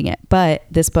instead of reading it. But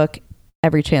this book,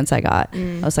 every chance I got,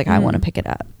 I was like, I want to pick it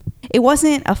up. It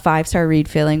wasn't a 5-star read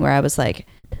feeling where I was like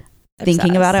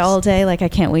thinking about it all day. Like I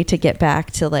can't wait to get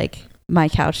back to like my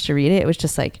couch to read it. It was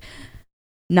just like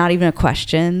not even a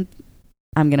question.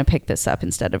 I'm going to pick this up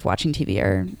instead of watching TV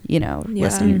or, you know,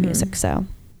 listening to music. So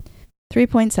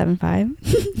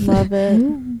 3.75. Love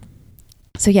it.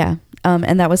 So yeah.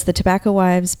 And that was The Tobacco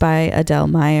Wives by Adele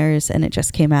Myers, and it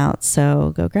just came out.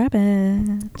 So go grab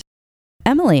it.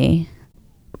 Emily,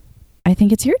 I I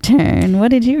think it's your turn. What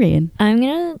did you read? I'm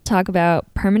going to talk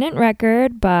about Permanent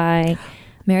Record by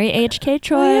Mary H.K.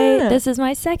 Choi. Oh, yeah. This is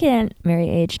my second Mary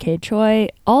H.K. Choi.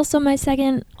 Also my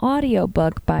second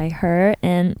audiobook by her.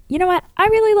 And you know what? I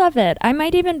really love it. I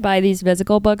might even buy these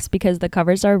physical books because the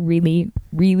covers are really,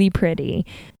 really pretty.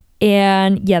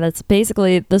 And yeah, that's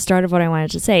basically the start of what I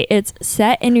wanted to say. It's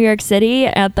set in New York City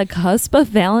at the cusp of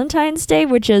Valentine's Day,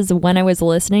 which is when I was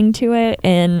listening to it.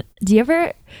 And do you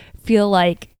ever feel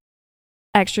like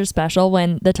extra special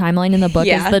when the timeline in the book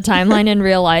is the timeline in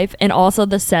real life and also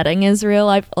the setting is real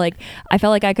life? Like, I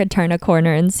felt like I could turn a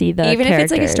corner and see the even characters. if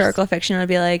it's like historical fiction, it'll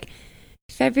be like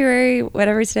February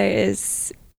whatever today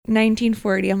is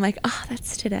 1940. I'm like, oh,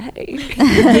 that's today.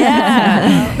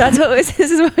 Yeah. This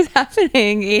is what was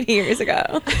happening 80 years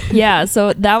ago. Yeah,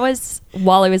 so that was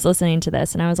while I was listening to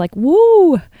this and I was like,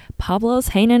 woo, Pablo's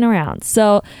hanging around.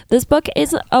 So this book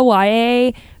is a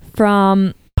YA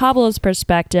from Pablo's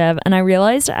perspective, and I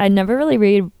realized I never really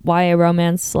read YA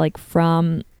romance like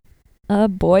from a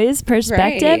boy's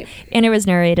perspective, Right. and it was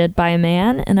narrated by a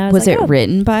man, and I was like, it oh.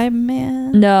 written by a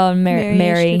man? No, Mary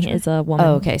Mary H.K. Choi. is a woman.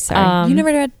 Oh, okay, sorry. You never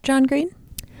read John Green?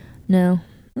 No.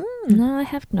 No, I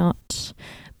have not.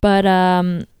 But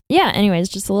yeah, anyways,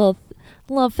 just a little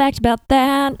fact about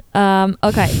that.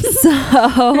 Okay,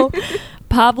 so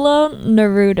Pablo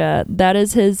Neruda, that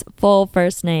is his full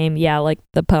first name. Yeah, like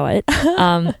the poet.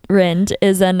 Rind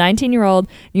is a 19-year-old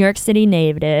New York City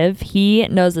native. He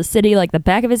knows the city like the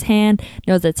back of his hand,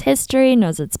 knows its history,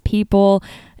 knows its people.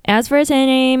 As for his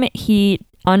name, he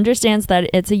understands that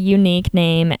it's a unique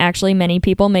name. Actually, many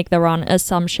people make the wrong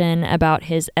assumption about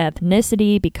his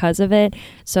ethnicity because of it.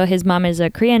 So his mom is a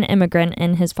Korean immigrant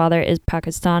and his father is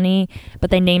Pakistani, but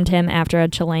they named him after a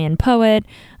Chilean poet.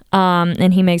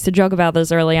 And he makes a joke about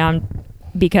this early on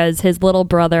because his little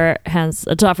brother has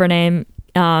a tougher name,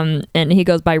 and he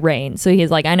goes by Rain. So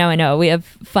he's like, I know, we have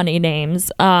funny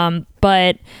names.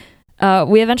 But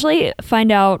we eventually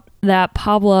find out that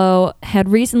Pablo had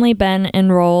recently been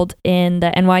enrolled in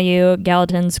the NYU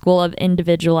Gallatin School of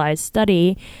Individualized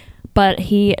Study, but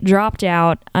he dropped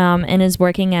out and is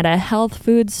working at a health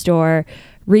food store,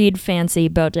 Reed Fancy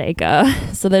Bodega.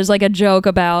 So there's like a joke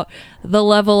about the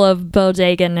level of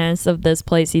bodega-ness of this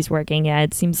place he's working at.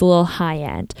 It seems a little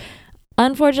high-end.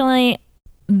 Unfortunately,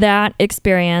 that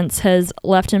experience has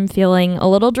left him feeling a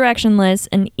little directionless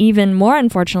and even more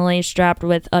unfortunately strapped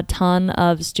with a ton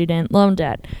of student loan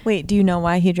debt. Wait, do you know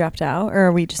why he dropped out, or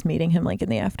are we just meeting him like in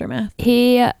the aftermath?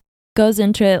 He goes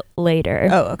into it later.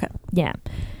 Oh, okay. Yeah.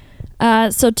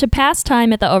 So to pass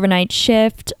time at the overnight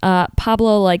shift,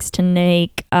 Pablo likes to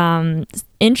make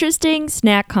interesting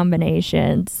snack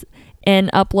combinations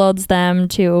and uploads them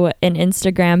to an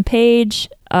Instagram page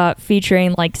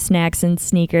featuring like snacks and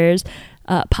sneakers.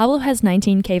 Pablo has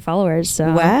 19K followers,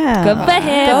 so Wow. good for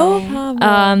him. Go,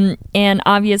 Pablo. And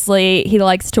obviously he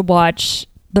likes to watch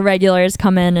the regulars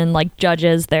come in and like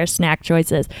judges their snack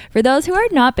choices. For those who are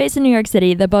not based in New York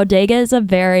City, the bodega is a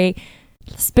very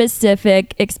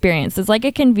specific experience. It's like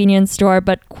a convenience store,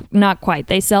 but not quite.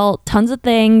 They sell tons of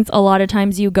things. A lot of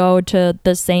times you go to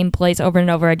the same place over and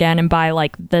over again and buy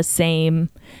like the same.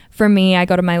 For me, I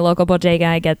go to my local bodega,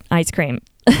 I get ice cream.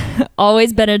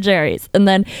 Always Ben and Jerry's, and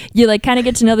then you like kind of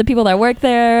get to know the people that work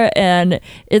there, and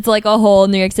it's like a whole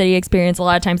New York City experience. A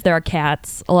lot of times there are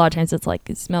cats, a lot of times it's like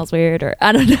it smells weird, or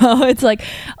I don't know. It's like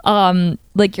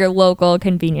your local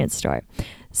convenience store.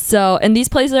 So, and these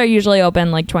places are usually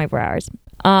open like 24 hours.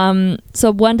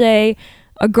 So one day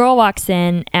a girl walks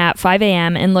in at 5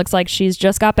 a.m. and looks like she's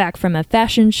just got back from a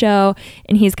fashion show,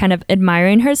 and he's kind of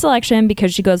admiring her selection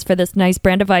because she goes for this nice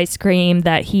brand of ice cream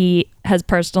that he has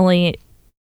personally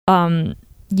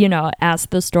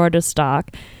asked the store to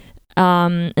stock,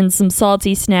 and some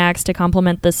salty snacks to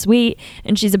complement the sweet.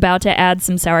 And she's about to add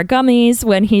some sour gummies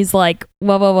when he's like,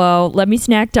 whoa, let me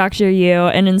snack doctor you,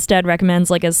 and instead recommends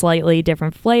like a slightly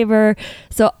different flavor.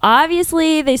 So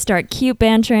obviously they start cute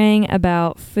bantering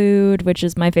about food, which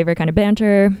is my favorite kind of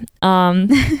banter.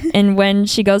 And when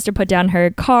she goes to put down her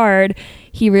card,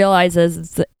 he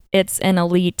realizes it's an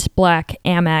elite black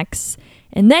Amex.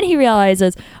 And then he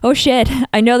realizes, oh shit,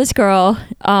 I know this girl.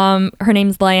 Her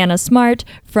name's Lyanna Smart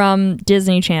from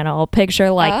Disney Channel.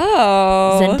 Picture like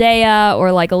Zendaya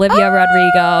or like Olivia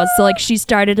Rodrigo. So like she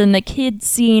started in the kids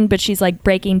scene, but she's like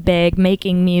breaking big,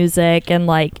 making music, and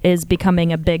like is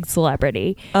becoming a big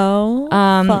celebrity. Oh,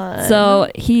 fun. So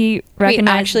he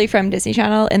recognized. Wait, actually from Disney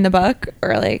Channel in the book,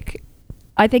 or like?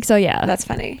 I think so, yeah. That's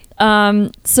funny.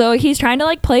 So he's trying to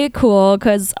like play it cool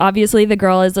because obviously the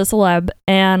girl is a celeb,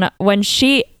 and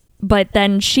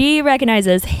then she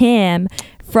recognizes him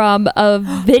from a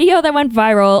video that went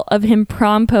viral of him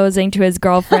prom posing to his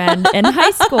girlfriend in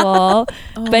high school,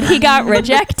 but he got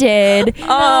rejected.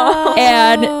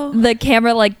 And the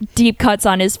camera like deep cuts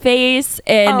on his face,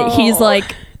 and he's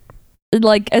like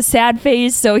a sad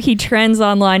face, so he trends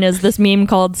online as this meme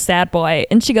called Sad Boy,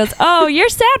 and she goes, "Oh, you're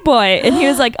Sad Boy," and he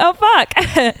was like, "Oh fuck."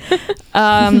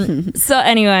 So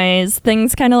anyways,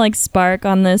 things kind of like spark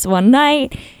on this one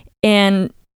night,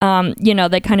 and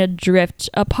they kind of drift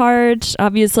apart,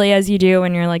 obviously, as you do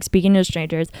when you're like speaking to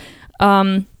strangers.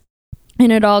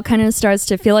 And it all kind of starts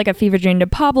to feel like a fever dream to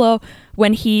Pablo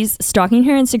when he's stalking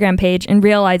her Instagram page and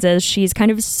realizes she's kind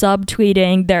of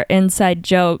subtweeting their inside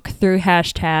joke through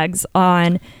hashtags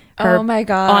on her, oh my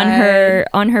God,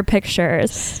 on her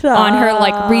pictures, on her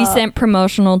like recent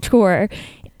promotional tour.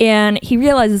 And he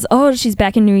realizes, oh, she's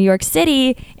back in New York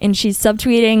City and she's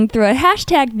subtweeting through a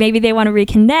hashtag. Maybe they want to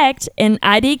reconnect. And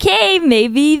IDK,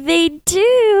 maybe they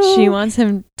do. She wants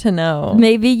him to know.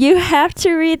 Maybe you have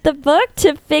to read the book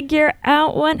to figure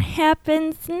out what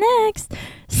happens next.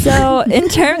 So in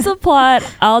terms of plot,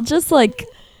 I'll just like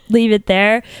leave it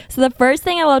there. So the first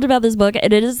thing I loved about this book,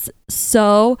 it is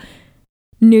so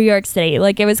New York City.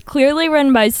 Like, it was clearly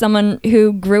written by someone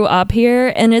who grew up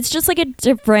here, and it's just like a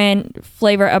different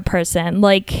flavor of person.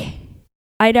 Like,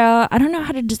 I don't know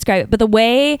how to describe it, but the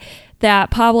way that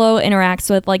Pablo interacts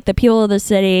with like the people of the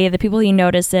city, the people he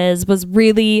notices, was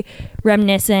really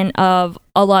reminiscent of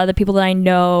a lot of the people that I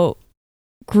know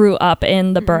grew up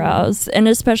in the boroughs. And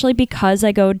especially because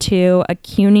I go to a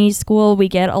CUNY school, we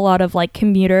get a lot of like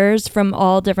commuters from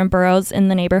all different boroughs in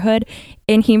the neighborhood,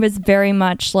 and he was very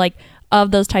much like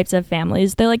of those types of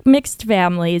families. They're like mixed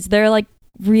families. They're like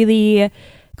really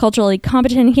culturally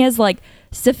competent. He has like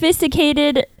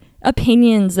sophisticated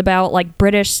opinions about like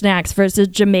British snacks versus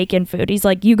Jamaican food. He's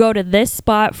like, you go to this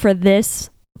spot for this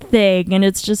thing, and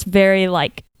it's just very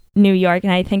like New York,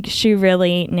 and I think she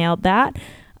really nailed that.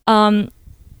 The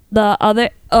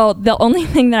only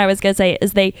thing that I was gonna say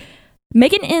is they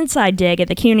make an inside dig at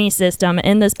the CUNY system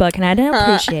in this book, and I didn't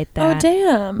appreciate that. Oh,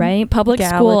 damn. Right? Public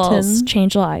Gallatin. schools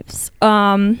change lives.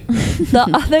 The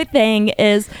other thing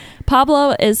is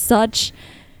Pablo is such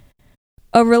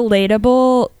a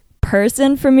relatable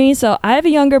person for me. So I have a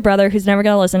younger brother who's never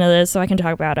going to listen to this, so I can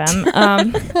talk about him.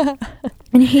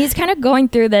 And he's kind of going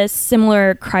through this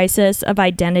similar crisis of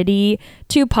identity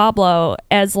to Pablo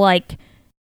as like,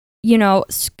 you know,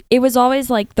 it was always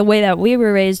like the way that we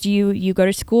were raised. You go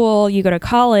to school, you go to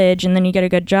college, and then you get a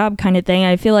good job kind of thing.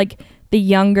 I feel like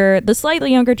the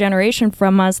slightly younger generation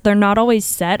from us, they're not always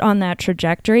set on that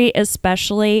trajectory,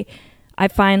 especially I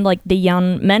find like the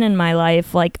young men in my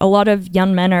life, like a lot of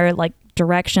young men are like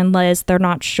directionless. They're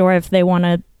not sure if they want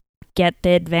to get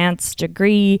the advanced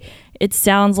degree. It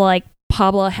sounds like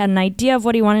Pablo had an idea of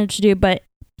what he wanted to do, but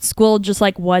school just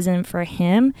like wasn't for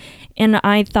him. And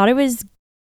I thought it was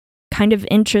kind of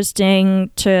interesting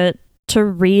to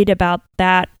read about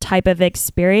that type of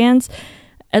experience,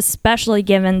 especially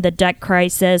given the debt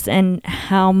crisis and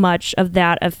how much of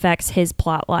that affects his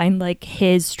plotline. Like,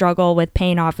 his struggle with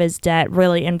paying off his debt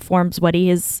really informs what he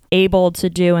is able to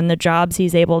do and the jobs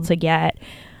he's able to get.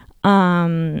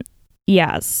 So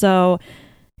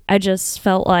I just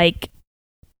felt like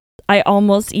I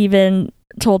almost even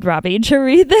told Robbie to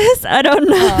read this. I don't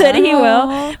know that he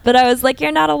will, but I was like,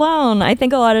 you're not alone. I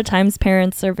think a lot of times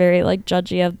parents are very like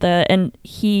judgy of and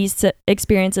he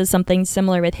experiences something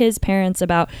similar with his parents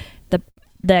about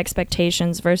the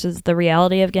expectations versus the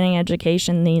reality of getting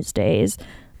education these days.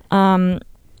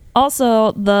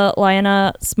 Also, the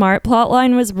Lyanna Smart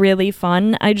plotline was really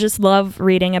fun. I just love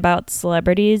reading about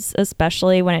celebrities,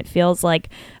 especially when it feels like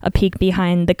a peek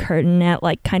behind the curtain at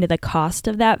like kind of the cost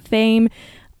of that fame.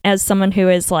 As someone who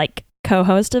is like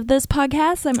co-host of this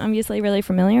podcast, I'm obviously really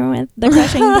familiar with the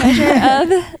crushing pressure of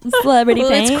celebrity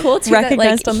fame. It's cool too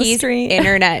Recognized that on like the he's street.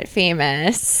 internet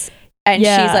famous, and she's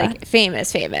like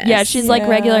famous. Yeah, she's like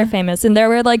regular famous, and there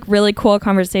were like really cool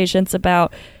conversations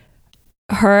about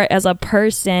her as a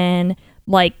person.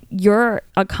 Like, you're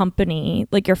a company,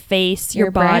 like your face, your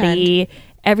body,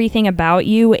 everything about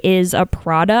you is a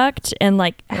product, and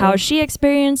like how she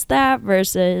experienced that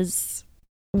versus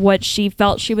what she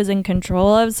felt she was in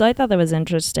control of. So I thought that was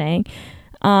interesting.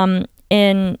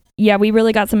 And yeah, we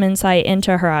really got some insight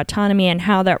into her autonomy and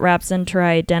how that wraps into her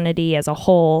identity as a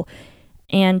whole.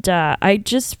 And I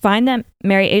just find that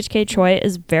Mary H.K. Choi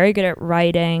is very good at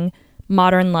writing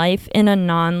modern life in a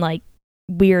non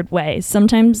weird way.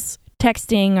 Sometimes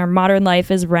texting or modern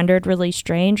life is rendered really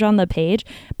strange on the page,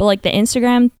 but like the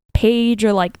Instagram page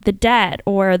or like the debt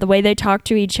or the way they talk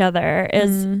to each other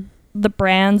is the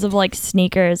brands of like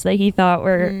sneakers that he thought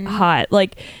were hot.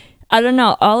 Like, I don't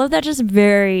know, all of that just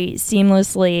very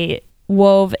seamlessly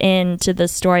wove into the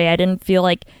story. I didn't feel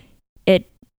like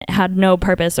it had no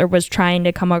purpose or was trying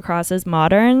to come across as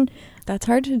modern. That's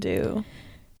hard to do.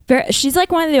 She's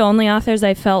like one of the only authors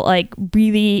I felt like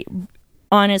really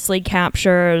honestly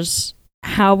captures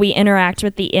how we interact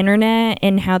with the internet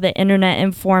and how the internet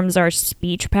informs our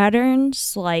speech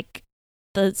patterns, like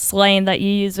the slang that you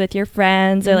use with your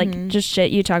friends or like just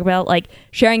shit you talk about, like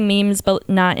sharing memes but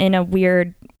not in a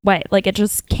weird way. Like it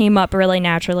just came up really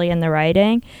naturally in the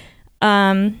writing.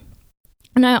 And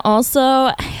I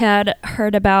also had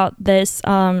heard about this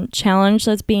challenge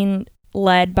that's being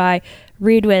led by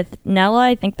Read with Nella.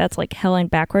 I think that's like Helen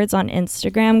backwards on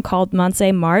Instagram, called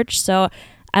Monse March. So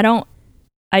I don't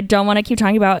want to keep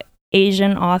talking about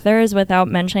Asian authors without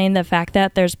mentioning the fact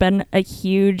that there's been a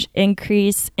huge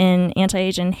increase in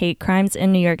anti-Asian hate crimes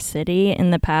in New York City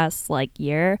in the past like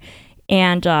year.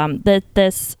 And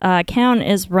this account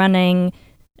is running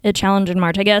a challenge in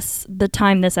March. I guess the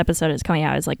time this episode is coming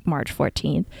out is like March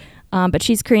 14th. But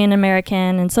she's Korean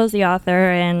American and so is the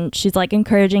author, and she's like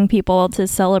encouraging people to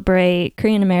celebrate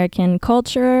Korean American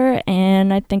culture,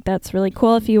 and I think that's really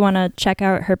cool. If you want to check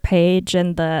out her page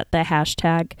and the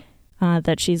hashtag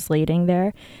that she's leading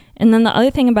there. And then the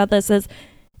other thing about this is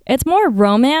it's more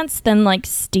romance than like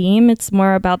steam. It's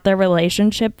more about their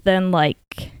relationship than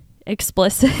like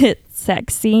explicit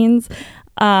sex scenes.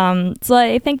 So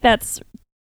I think that's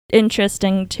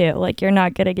interesting too. Like you're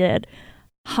not gonna get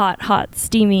hot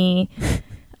steamy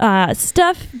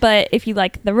stuff, but if you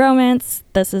like the romance,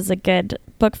 this is a good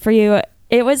book for you.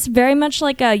 It was very much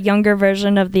like a younger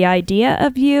version of The Idea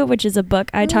of You, which is a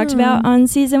book I talked about on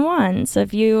season 1. So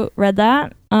if you read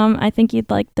that, I think you'd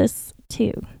like this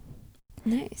too.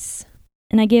 Nice.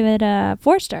 And I gave it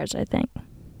 4 stars, I think.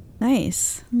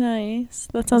 Nice.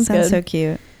 That sounds good. So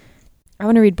cute. I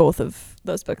want to read both of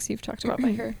those books you've talked about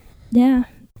by her. Yeah.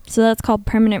 So that's called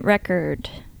Permanent Record.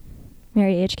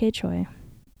 Mary H.K. Choi.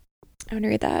 I want to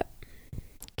read that.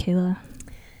 Kayla,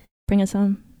 bring us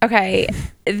home. Okay,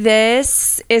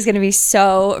 this is going to be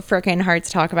so freaking hard to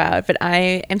talk about, but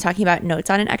I am talking about Notes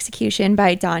on an Execution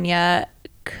by Danya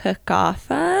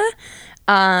Kakafa.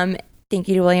 Thank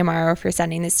you to William Morrow for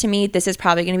sending this to me. This is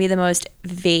probably going to be the most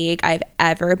vague I've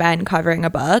ever been covering a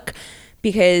book,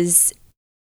 because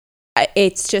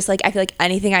it's just like, I feel like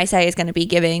anything I say is going to be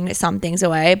giving some things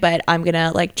away, but I'm going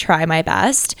to like try my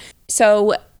best.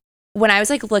 So when I was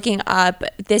like looking up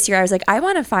this year, I was like, I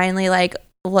want to finally like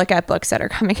look at books that are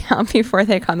coming out before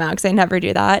they come out, because I never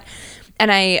do that.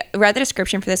 And I read the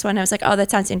description for this one. I was like, oh,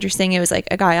 that sounds interesting. It was like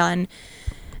a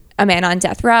man on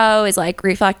death row is like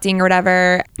reflecting or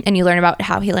whatever, and you learn about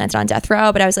how he landed on death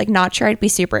row. But I was like not sure I'd be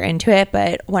super into it.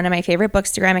 But one of my favorite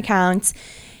Bookstagram accounts,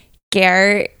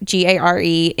 Gare, Gare,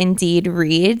 Indeed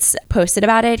Reads, posted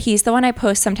about it. He's the one I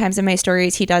post sometimes in my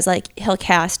stories. He does like, he'll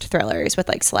cast thrillers with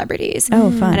like celebrities.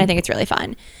 Oh, fun. And I think it's really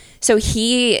fun. So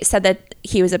he said that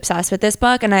he was obsessed with this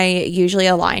book, and I usually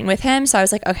align with him. So I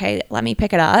was like, okay, let me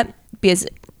pick it up, because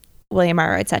William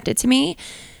Morrow had sent it to me.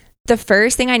 The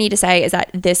first thing I need to say is that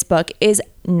this book is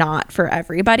not for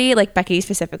everybody. Like Becky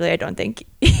specifically, I don't think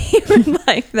you would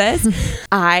like this.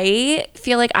 I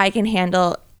feel like I can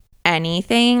handle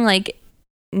anything. Like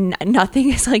nothing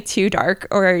is like too dark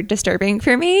or disturbing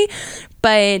for me.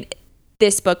 But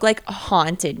this book like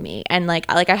haunted me, and like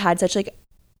I had such like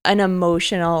an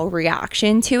emotional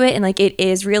reaction to it, and like it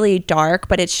is really dark,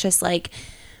 but it's just like,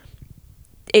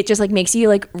 it just like makes you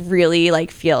like really like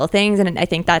feel things, and I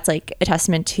think that's like a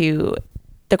testament to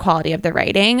the quality of the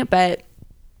writing. But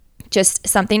just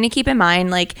something to keep in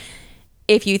mind, like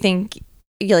if you think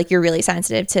you're really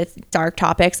sensitive to dark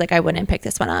topics, like I wouldn't pick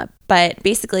this one up. But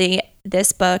basically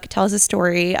this book tells a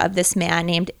story of this man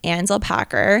named Ansel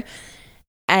Packer,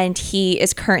 and he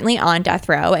is currently on death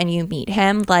row, and you meet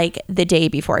him like the day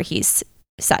before he's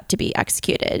set to be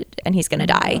executed and he's gonna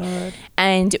die. God.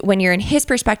 And when you're in his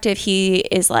perspective, he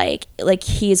is like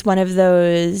he's one of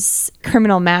those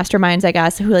criminal masterminds, I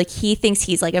guess, who like he thinks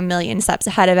he's like a million steps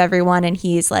ahead of everyone, and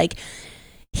he's like,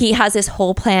 he has this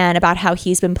whole plan about how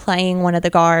he's been playing one of the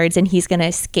guards and he's gonna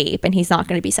escape and he's not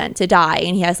gonna be sent to die.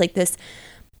 And he has like this,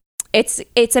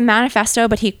 it's a manifesto,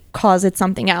 but he calls it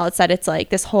something else, that it's like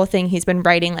this whole thing he's been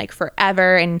writing like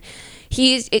forever. And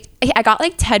I got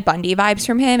like Ted Bundy vibes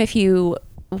from him if you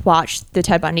watch the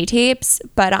Ted Bundy tapes,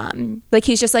 but like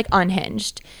he's just like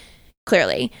unhinged,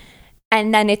 clearly.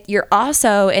 And then if you're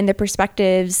also in the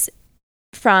perspectives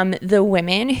from the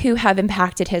women who have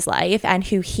impacted his life and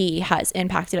who he has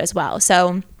impacted as well.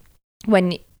 So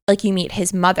when like you meet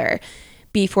his mother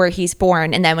before he's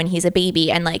born, and then when he's a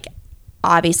baby, and like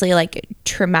obviously like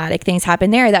traumatic things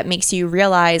happen there, that makes you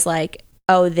realize like,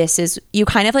 oh, this is, you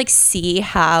kind of like see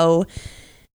how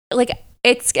like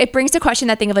it brings to question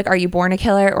that thing of like, are you born a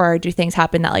killer, or do things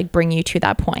happen that like bring you to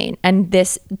that point? And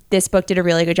this book did a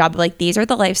really good job of like, these are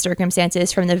the life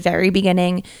circumstances from the very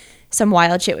beginning. Some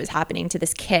wild shit was happening to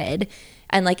this kid,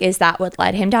 and like, is that what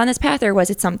led him down this path, or was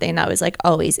it something that was like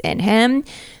always in him?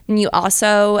 And you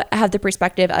also have the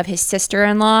perspective of his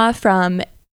sister-in-law from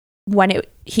when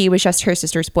he was just her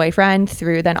sister's boyfriend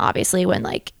through then obviously when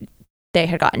like they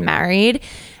had gotten married,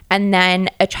 and then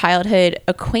a childhood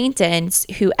acquaintance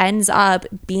who ends up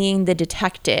being the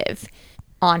detective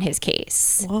on his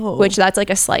case. Whoa. Which that's like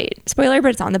a slight spoiler,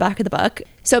 but it's on the back of the book.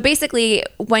 So basically,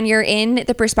 when you're in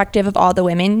the perspective of all the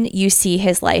women, you see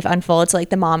his life unfold. So like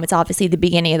the mom, it's obviously the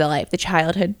beginning of the life. The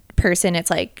childhood person,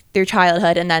 it's like their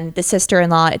childhood, and then the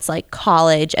sister-in-law, it's like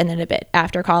college, and then a bit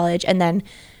after college, and then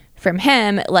from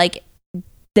him, like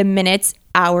the minutes,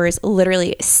 hours,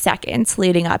 literally seconds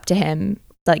leading up to him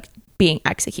like being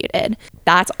executed.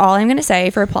 That's all I'm going to say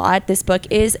for plot. This book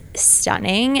is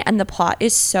stunning and the plot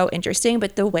is so interesting,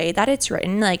 but the way that it's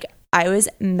written, like I was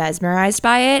mesmerized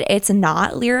by it. It's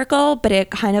not lyrical, but it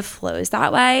kind of flows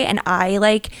that way. And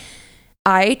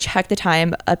I check the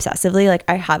time obsessively. Like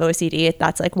I have OCD.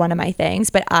 That's like one of my things,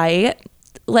 but I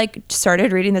like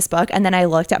started reading this book and then I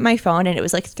looked at my phone and it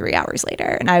was like 3 hours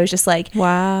later. And I was just like,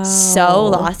 wow, so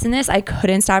lost in this. I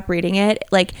couldn't stop reading it.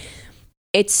 Like,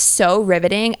 it's so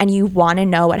riveting and you want to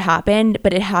know what happened,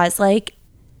 but it has like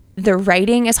the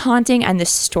writing is haunting and the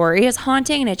story is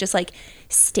haunting, and it just like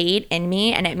stayed in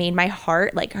me and it made my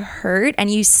heart like hurt, and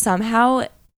you somehow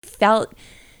felt,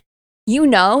 you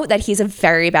know, that he's a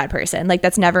very bad person. Like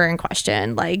that's never in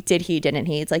question. Like didn't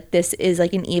he? It's like this is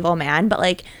like an evil man, but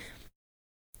like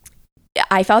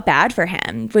I felt bad for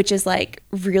him, which is like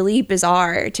really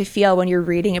bizarre to feel when you're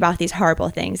reading about these horrible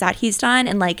things that he's done.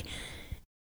 And like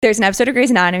there's an episode of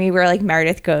Grey's Anatomy where like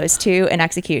Meredith goes to an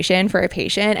execution for a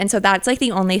patient. And so that's like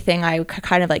the only ththing I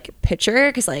kind of like picture,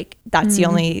 because like that's the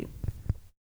only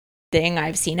thing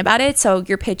I've seen about it. So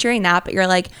you're picturing that, but you're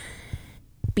like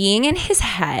being in his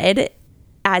head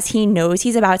as he knows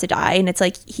he's about to die. And it's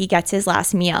like he gets his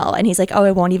last meal and he's like, oh,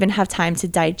 I won't even have time to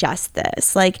digest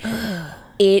this. Like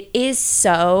it is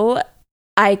so,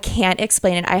 I can't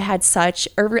explain it. I had such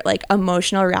a like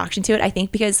emotional reaction to it. I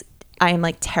think because I am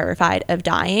like terrified of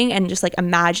dying and just like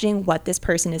imagining what this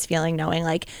person is feeling, knowing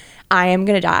like I am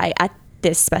going to die at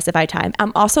this specified time.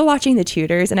 I'm also watching The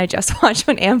Tudors, and I just watched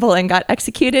when Anne Boleyn got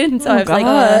executed. And so I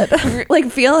was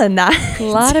like feeling that. A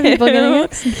lot of people getting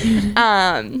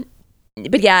executed.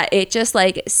 But yeah, it just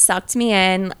like sucked me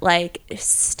in, like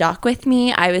stuck with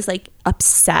me. I was like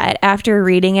upset after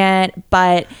reading it,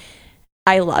 but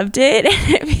I loved it.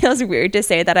 It feels weird to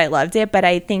say that I loved it, but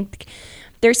I think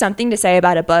there's something to say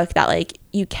about a book that like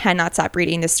you cannot stop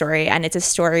reading the story, and it's a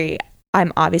story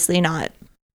I'm obviously not.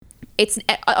 It's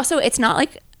also, it's not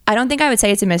like, I don't think I would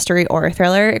say it's a mystery or a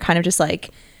thriller. It kind of just like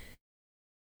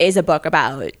is a book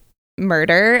about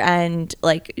murder and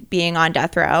like being on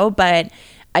death row, but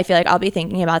I feel like I'll be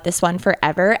thinking about this one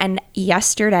forever. And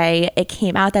yesterday it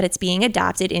came out that it's being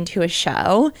adapted into a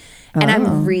show, and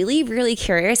I'm really, really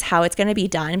curious how it's going to be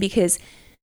done, because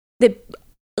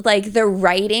the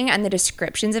writing and the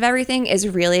descriptions of everything is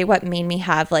really what made me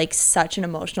have like such an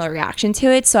emotional reaction to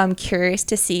it. So I'm curious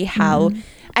to see how,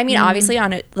 I mean, obviously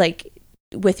on it, like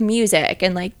with music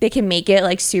and like they can make it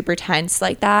like super tense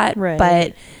like that, right,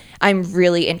 but I'm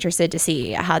really interested to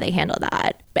see how they handle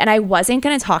that. And I wasn't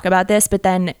going to talk about this, but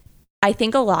then I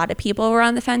think a lot of people were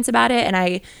on the fence about it, and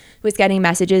I was getting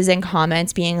messages and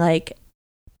comments being like,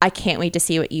 I can't wait to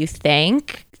see what you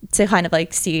think, to kind of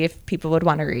like see if people would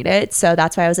want to read it. So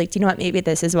that's why I was like, do you know what? Maybe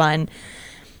this is one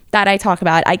that I talk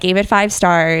about. I gave it 5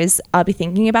 stars. I'll be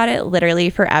thinking about it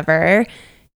literally forever.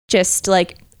 Just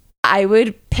like, I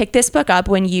would pick this book up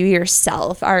when you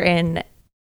yourself are in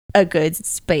a good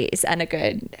space and a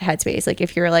good headspace. Like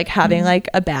if you're like having like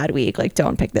a bad week, like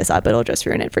don't pick this up. It'll just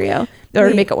ruin it for you or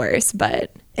make it worse.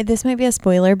 But this might be a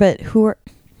spoiler, but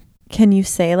can you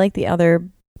say like the other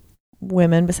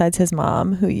women besides his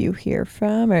mom who you hear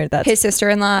from, or that's his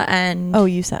sister-in-law? And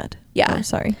you said, yeah,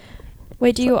 sorry.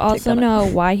 Wait, do you also know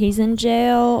why he's in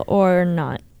jail or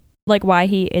not? Like why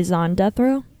he is on death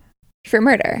row for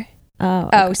murder?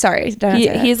 Oh, sorry,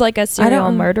 he's like a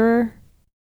serial murderer.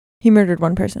 He murdered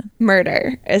one person.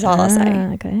 Murder is all I'll say.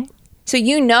 Okay. So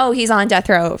you know he's on death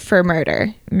row for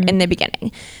murder in the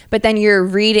beginning, but then you're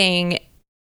reading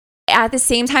at the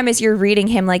same time as you're reading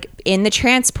him like in the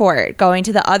transport going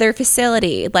to the other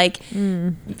facility, like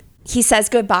he says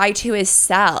goodbye to his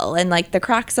cell and like the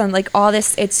cracks on like all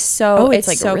this. It's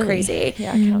like so really crazy.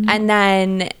 Yeah, and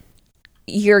then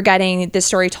you're getting the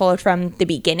story told from the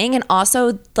beginning, and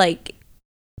also like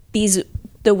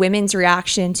the women's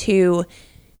reaction to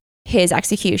his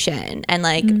execution and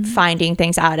like finding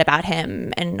things out about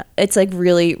him, and it's like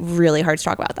really, really hard to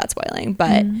talk about without spoiling.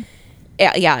 But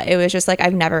yeah, it was just like,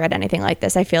 I've never read anything like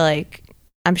this. I feel like,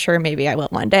 I'm sure maybe I will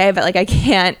one day, but like I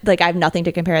can't, like I have nothing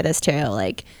to compare this to.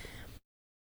 Like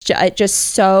just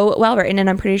so well written, and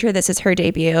I'm pretty sure this is her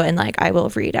debut, and like I will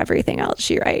read everything else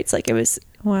she writes. Like it was,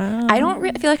 wow. I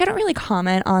feel like I don't really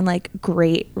comment on like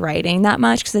great writing that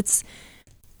much, because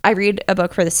I read a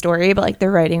book for the story, but like the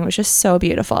writing was just so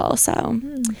beautiful. So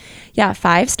yeah,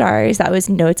 5 stars. That was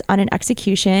Notes on an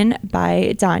Execution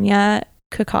by Danya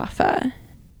Kukofa.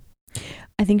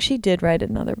 I think she did write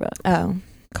another book. Oh.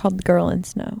 Called Girl in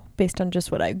Snow, based on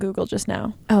just what I Googled just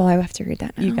now. Oh, I have to read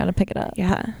that now. You gotta pick it up.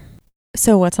 Yeah.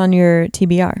 So what's on your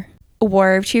TBR?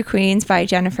 War of Two Queens by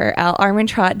Jennifer L.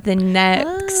 Armentrout, the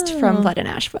next from Blood and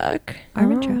Ash book.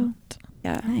 Armentrout.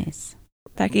 Yeah. Nice.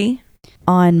 Becky?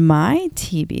 On my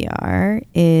TBR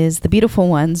is The Beautiful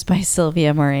Ones by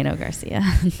Sylvia Moreno Garcia.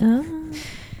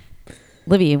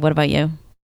 Libby, what about you?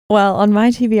 Well, on my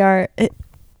TBR,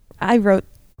 I wrote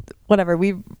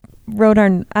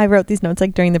these notes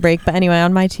like during the break, but anyway,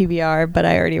 on my TBR, but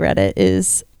I already read it,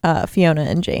 is Fiona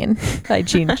and Jane by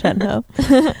Jean Chenho.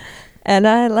 And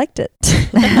I liked it.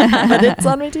 But it's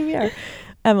on my TBR.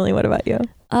 Emily, what about you?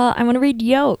 I want to read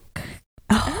Yoke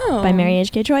by Mary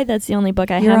H.K. Choi. That's the only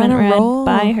book I haven't read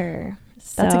by her.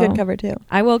 So that's a good cover too.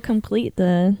 I will complete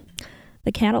the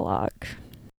catalog.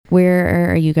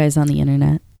 Where are you guys on the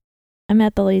internet? I'm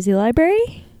at the Lazy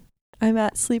Library. I'm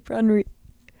at Sleep, Run, Read.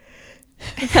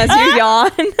 As you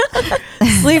yawn.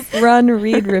 Sleep, Run,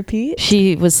 Read, Repeat.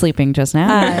 She was sleeping just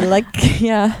now.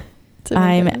 Yeah.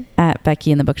 I'm at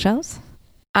Becky in the Bookshelves.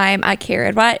 I'm at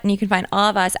Kara Adwet, and you can find all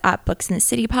of us at Books in the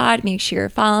City Pod. Make sure you're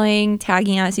following,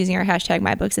 tagging us, using our hashtag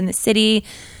MyBooksInTheCity.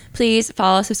 Please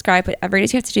follow, subscribe, whatever it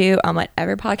is you have to do on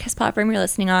whatever podcast platform you're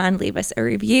listening on. Leave us a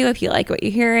review if you like what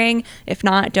you're hearing. If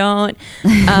not, don't.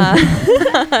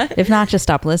 If not, just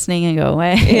stop listening and go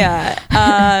away. Yeah.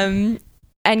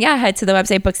 And yeah, head to the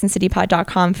website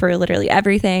booksincitypod.com for literally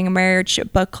everything: merch,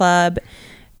 book club,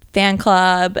 fan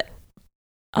club,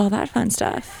 all that fun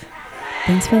stuff.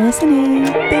 Thanks for listening.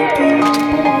 Thank you.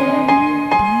 Bye.